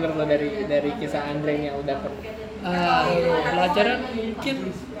pelajaran apa menurut lo dari kisah Andri yang udah dapet? Pelajaran mungkin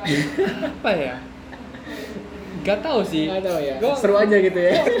apa ya? Gak tahu sih. Nggak tahu ya. Seru aja gitu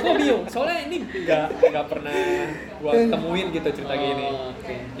ya. Gue bingung. Soalnya ini gak pernah gue temuin gitu cerita gini.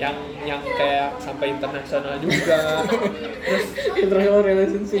 Okay. Yang kayak sampai internasional juga. Terus International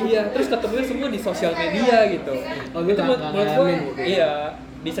relationship. iya. Terus ketemunya semua di sosial media gitu. Itu menurut gue iya.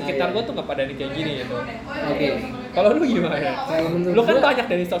 Di sekitar gue tuh nggak pada nih kayak gini gitu. Oke. Kalau lu gimana? Lu kan banyak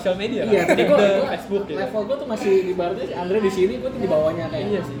dari sosial media. Iya, tapi gue Facebook gitu. Level gue tuh masih ibaratnya si Andri di sini, gue tuh di bawahnya kayak.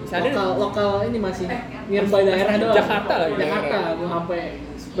 Iya sih. Lokal ini masih nearby daerah doang. Jakarta lagi. Jakarta, gue sampai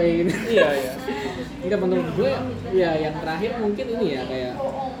Spain. Iya. Enggak, menurut gue ya yang terakhir mungkin ini ya, kayak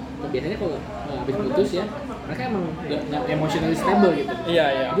biasanya kalau habis putus ya mereka emang nggak emotionally stable gitu.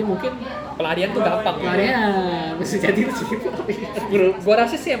 Iya. Jadi mungkin pelarian tuh gampang. Pelarian bisa jadi sih. Gua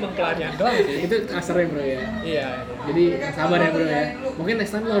rasa sih emang pelarian doang sih. Itu kasarnya bro ya. Iya. Jadi sabar ya bro ya. Mungkin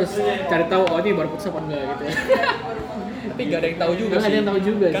next time lo harus cari tahu ini baru putus apa enggak gitu. Tapi nggak ada yang tahu juga sih. Nggak ada yang tahu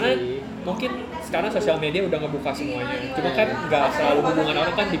juga karena sih. Mungkin sekarang sosial media udah ngebuka semuanya. Cuma kan nggak selalu hubungan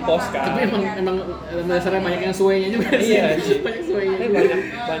orang kan di post kan. Tapi emang dasarnya banyak yang suenya juga sih. Iya sih. Banyak suenya.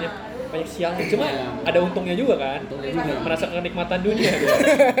 Banyak sialnya. Cuma ada untungnya juga kan. Merasakan kenikmatan dunia gitu.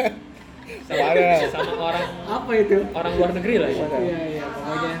 sama orang apa itu? Orang luar negeri lah ya. Iya,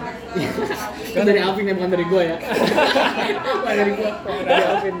 pokoknya. Kan dari Alvin ya, bukan dari gua ya. Bukan dari gua. Dari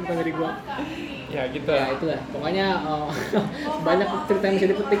Alvin, bukan dari gua. Ya gitu Ya itulah. Pokoknya banyak cerita yang bisa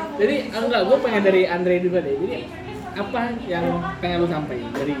dipetik. Jadi enggak, gua pengen dari Andri juga deh. Jadi apa yang pengen lu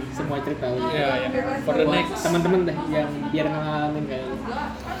sampaikan dari semua cerita lu? Iya. For the next teman-teman deh yang biar ngalamin kayak lu.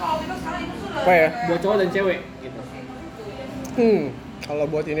 Apa ya? Buat cowok dan cewek gitu. Kalau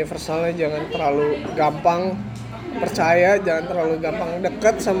buat universalnya jangan terlalu gampang percaya, jangan terlalu gampang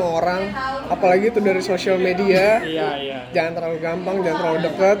deket sama orang, apalagi itu dari sosial media. Iya. Jangan terlalu gampang, jangan terlalu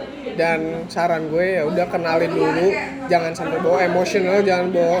deket, dan saran gue ya udah kenalin dulu, jangan sampai bawa emotional,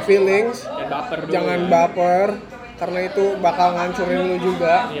 jangan bawa feelings, Jangan baper dulu. jangan baper. karena itu bakal ngancurin lu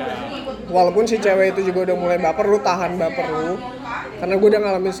juga. Walaupun si cewek itu juga udah mulai baper, lu tahan baper lu. Karena gue udah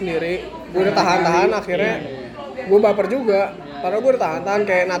ngalamin sendiri, gue udah tahan-tahan akhirnya gue baper juga. Padahal gue udah tahan-tahan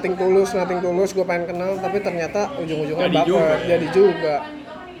kayak nothing tulus, gue pengen kenal, tapi ternyata ujung-ujungnya baper, jadi juga.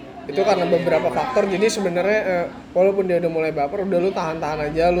 Itu karena beberapa faktor, jadi sebenarnya walaupun dia udah mulai baper, udah lu tahan-tahan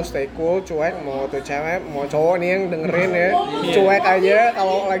aja, lu stay cool, cuek, mau tuh cewek, mau cowok nih yang dengerin ya, cuek aja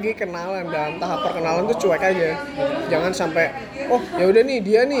kalau lagi kenalan, dalam tahap perkenalan tuh cuek aja. Jangan sampai, oh ya udah nih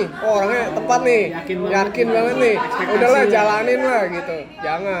dia nih, oh orangnya tepat nih, yakin banget nih, udahlah jalanin lah gitu.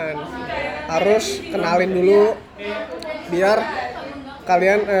 Jangan, harus kenalin dulu, biar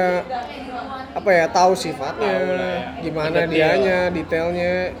kalian tahu sifatnya, gimana dianya,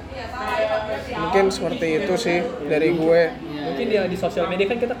 detailnya. Mungkin seperti itu sih dari gue. Mungkin dia di sosial media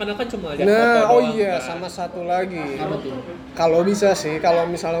kan kita kenal kan cuma lihat foto doang. Iya, sama satu lagi. Kalau bisa sih, kalau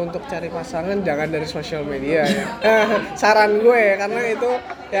misalnya untuk cari pasangan jangan dari sosial media ya. Saran gue karena itu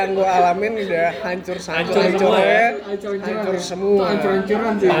yang gue alamin udah hancur semua.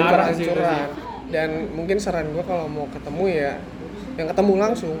 Hancur-hancuran. Dan mungkin saran gue kalau mau ketemu ya yang ketemu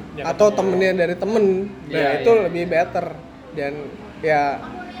langsung atau temennya dari temen, itu lebih better dan ya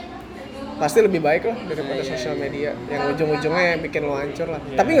pasti lebih baik lah daripada sosial media yang ujung-ujungnya bikin lo hancur lah.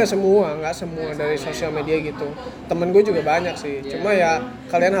 Tapi nggak semua dari sosial media gitu. Temen gue juga banyak sih. Cuma ya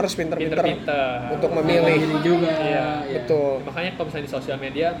kalian harus pinter-pinter untuk memilih juga. Betul. Makanya kalau misalnya di sosial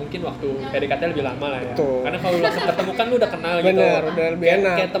media mungkin waktu PDKT lebih lama lah ya. Betul. Karena kalau langsung ketemu kan lu udah kenal gitu. Bener, udah lebih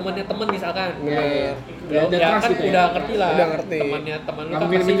enak. Kayak temennya temen misalkan. Bener. Ya kan gitu udah ngerti lah. Udah ngerti. Temannya teman lu kan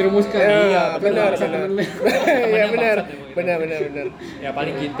mungkin pasti menjerumuskan. Iya, benar. Iya benar. Ya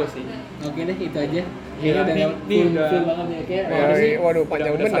paling gitu sih. Oke deh, itu aja. Iya, Ini udah full banget ya kayak. Waduh,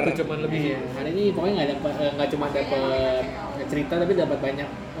 panjang udah bener. 1 jaman lebih. Iya, hari ini pokoknya nggak cuma dapet cerita tapi dapat banyak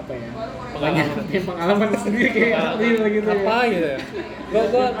pengalaman sendiri kayak real gitu ya. Apa gitu ya?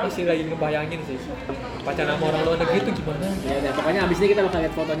 Gua masih lagi ngebayangin sih. Pacaran sama orang luar negeri itu gimana? Ya udah, pokoknya abis ini kita bakal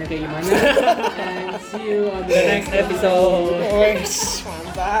lihat fotonya kayak gimana. And see you on The next episode.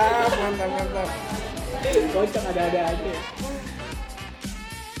 Mantap. Kocak ada aja.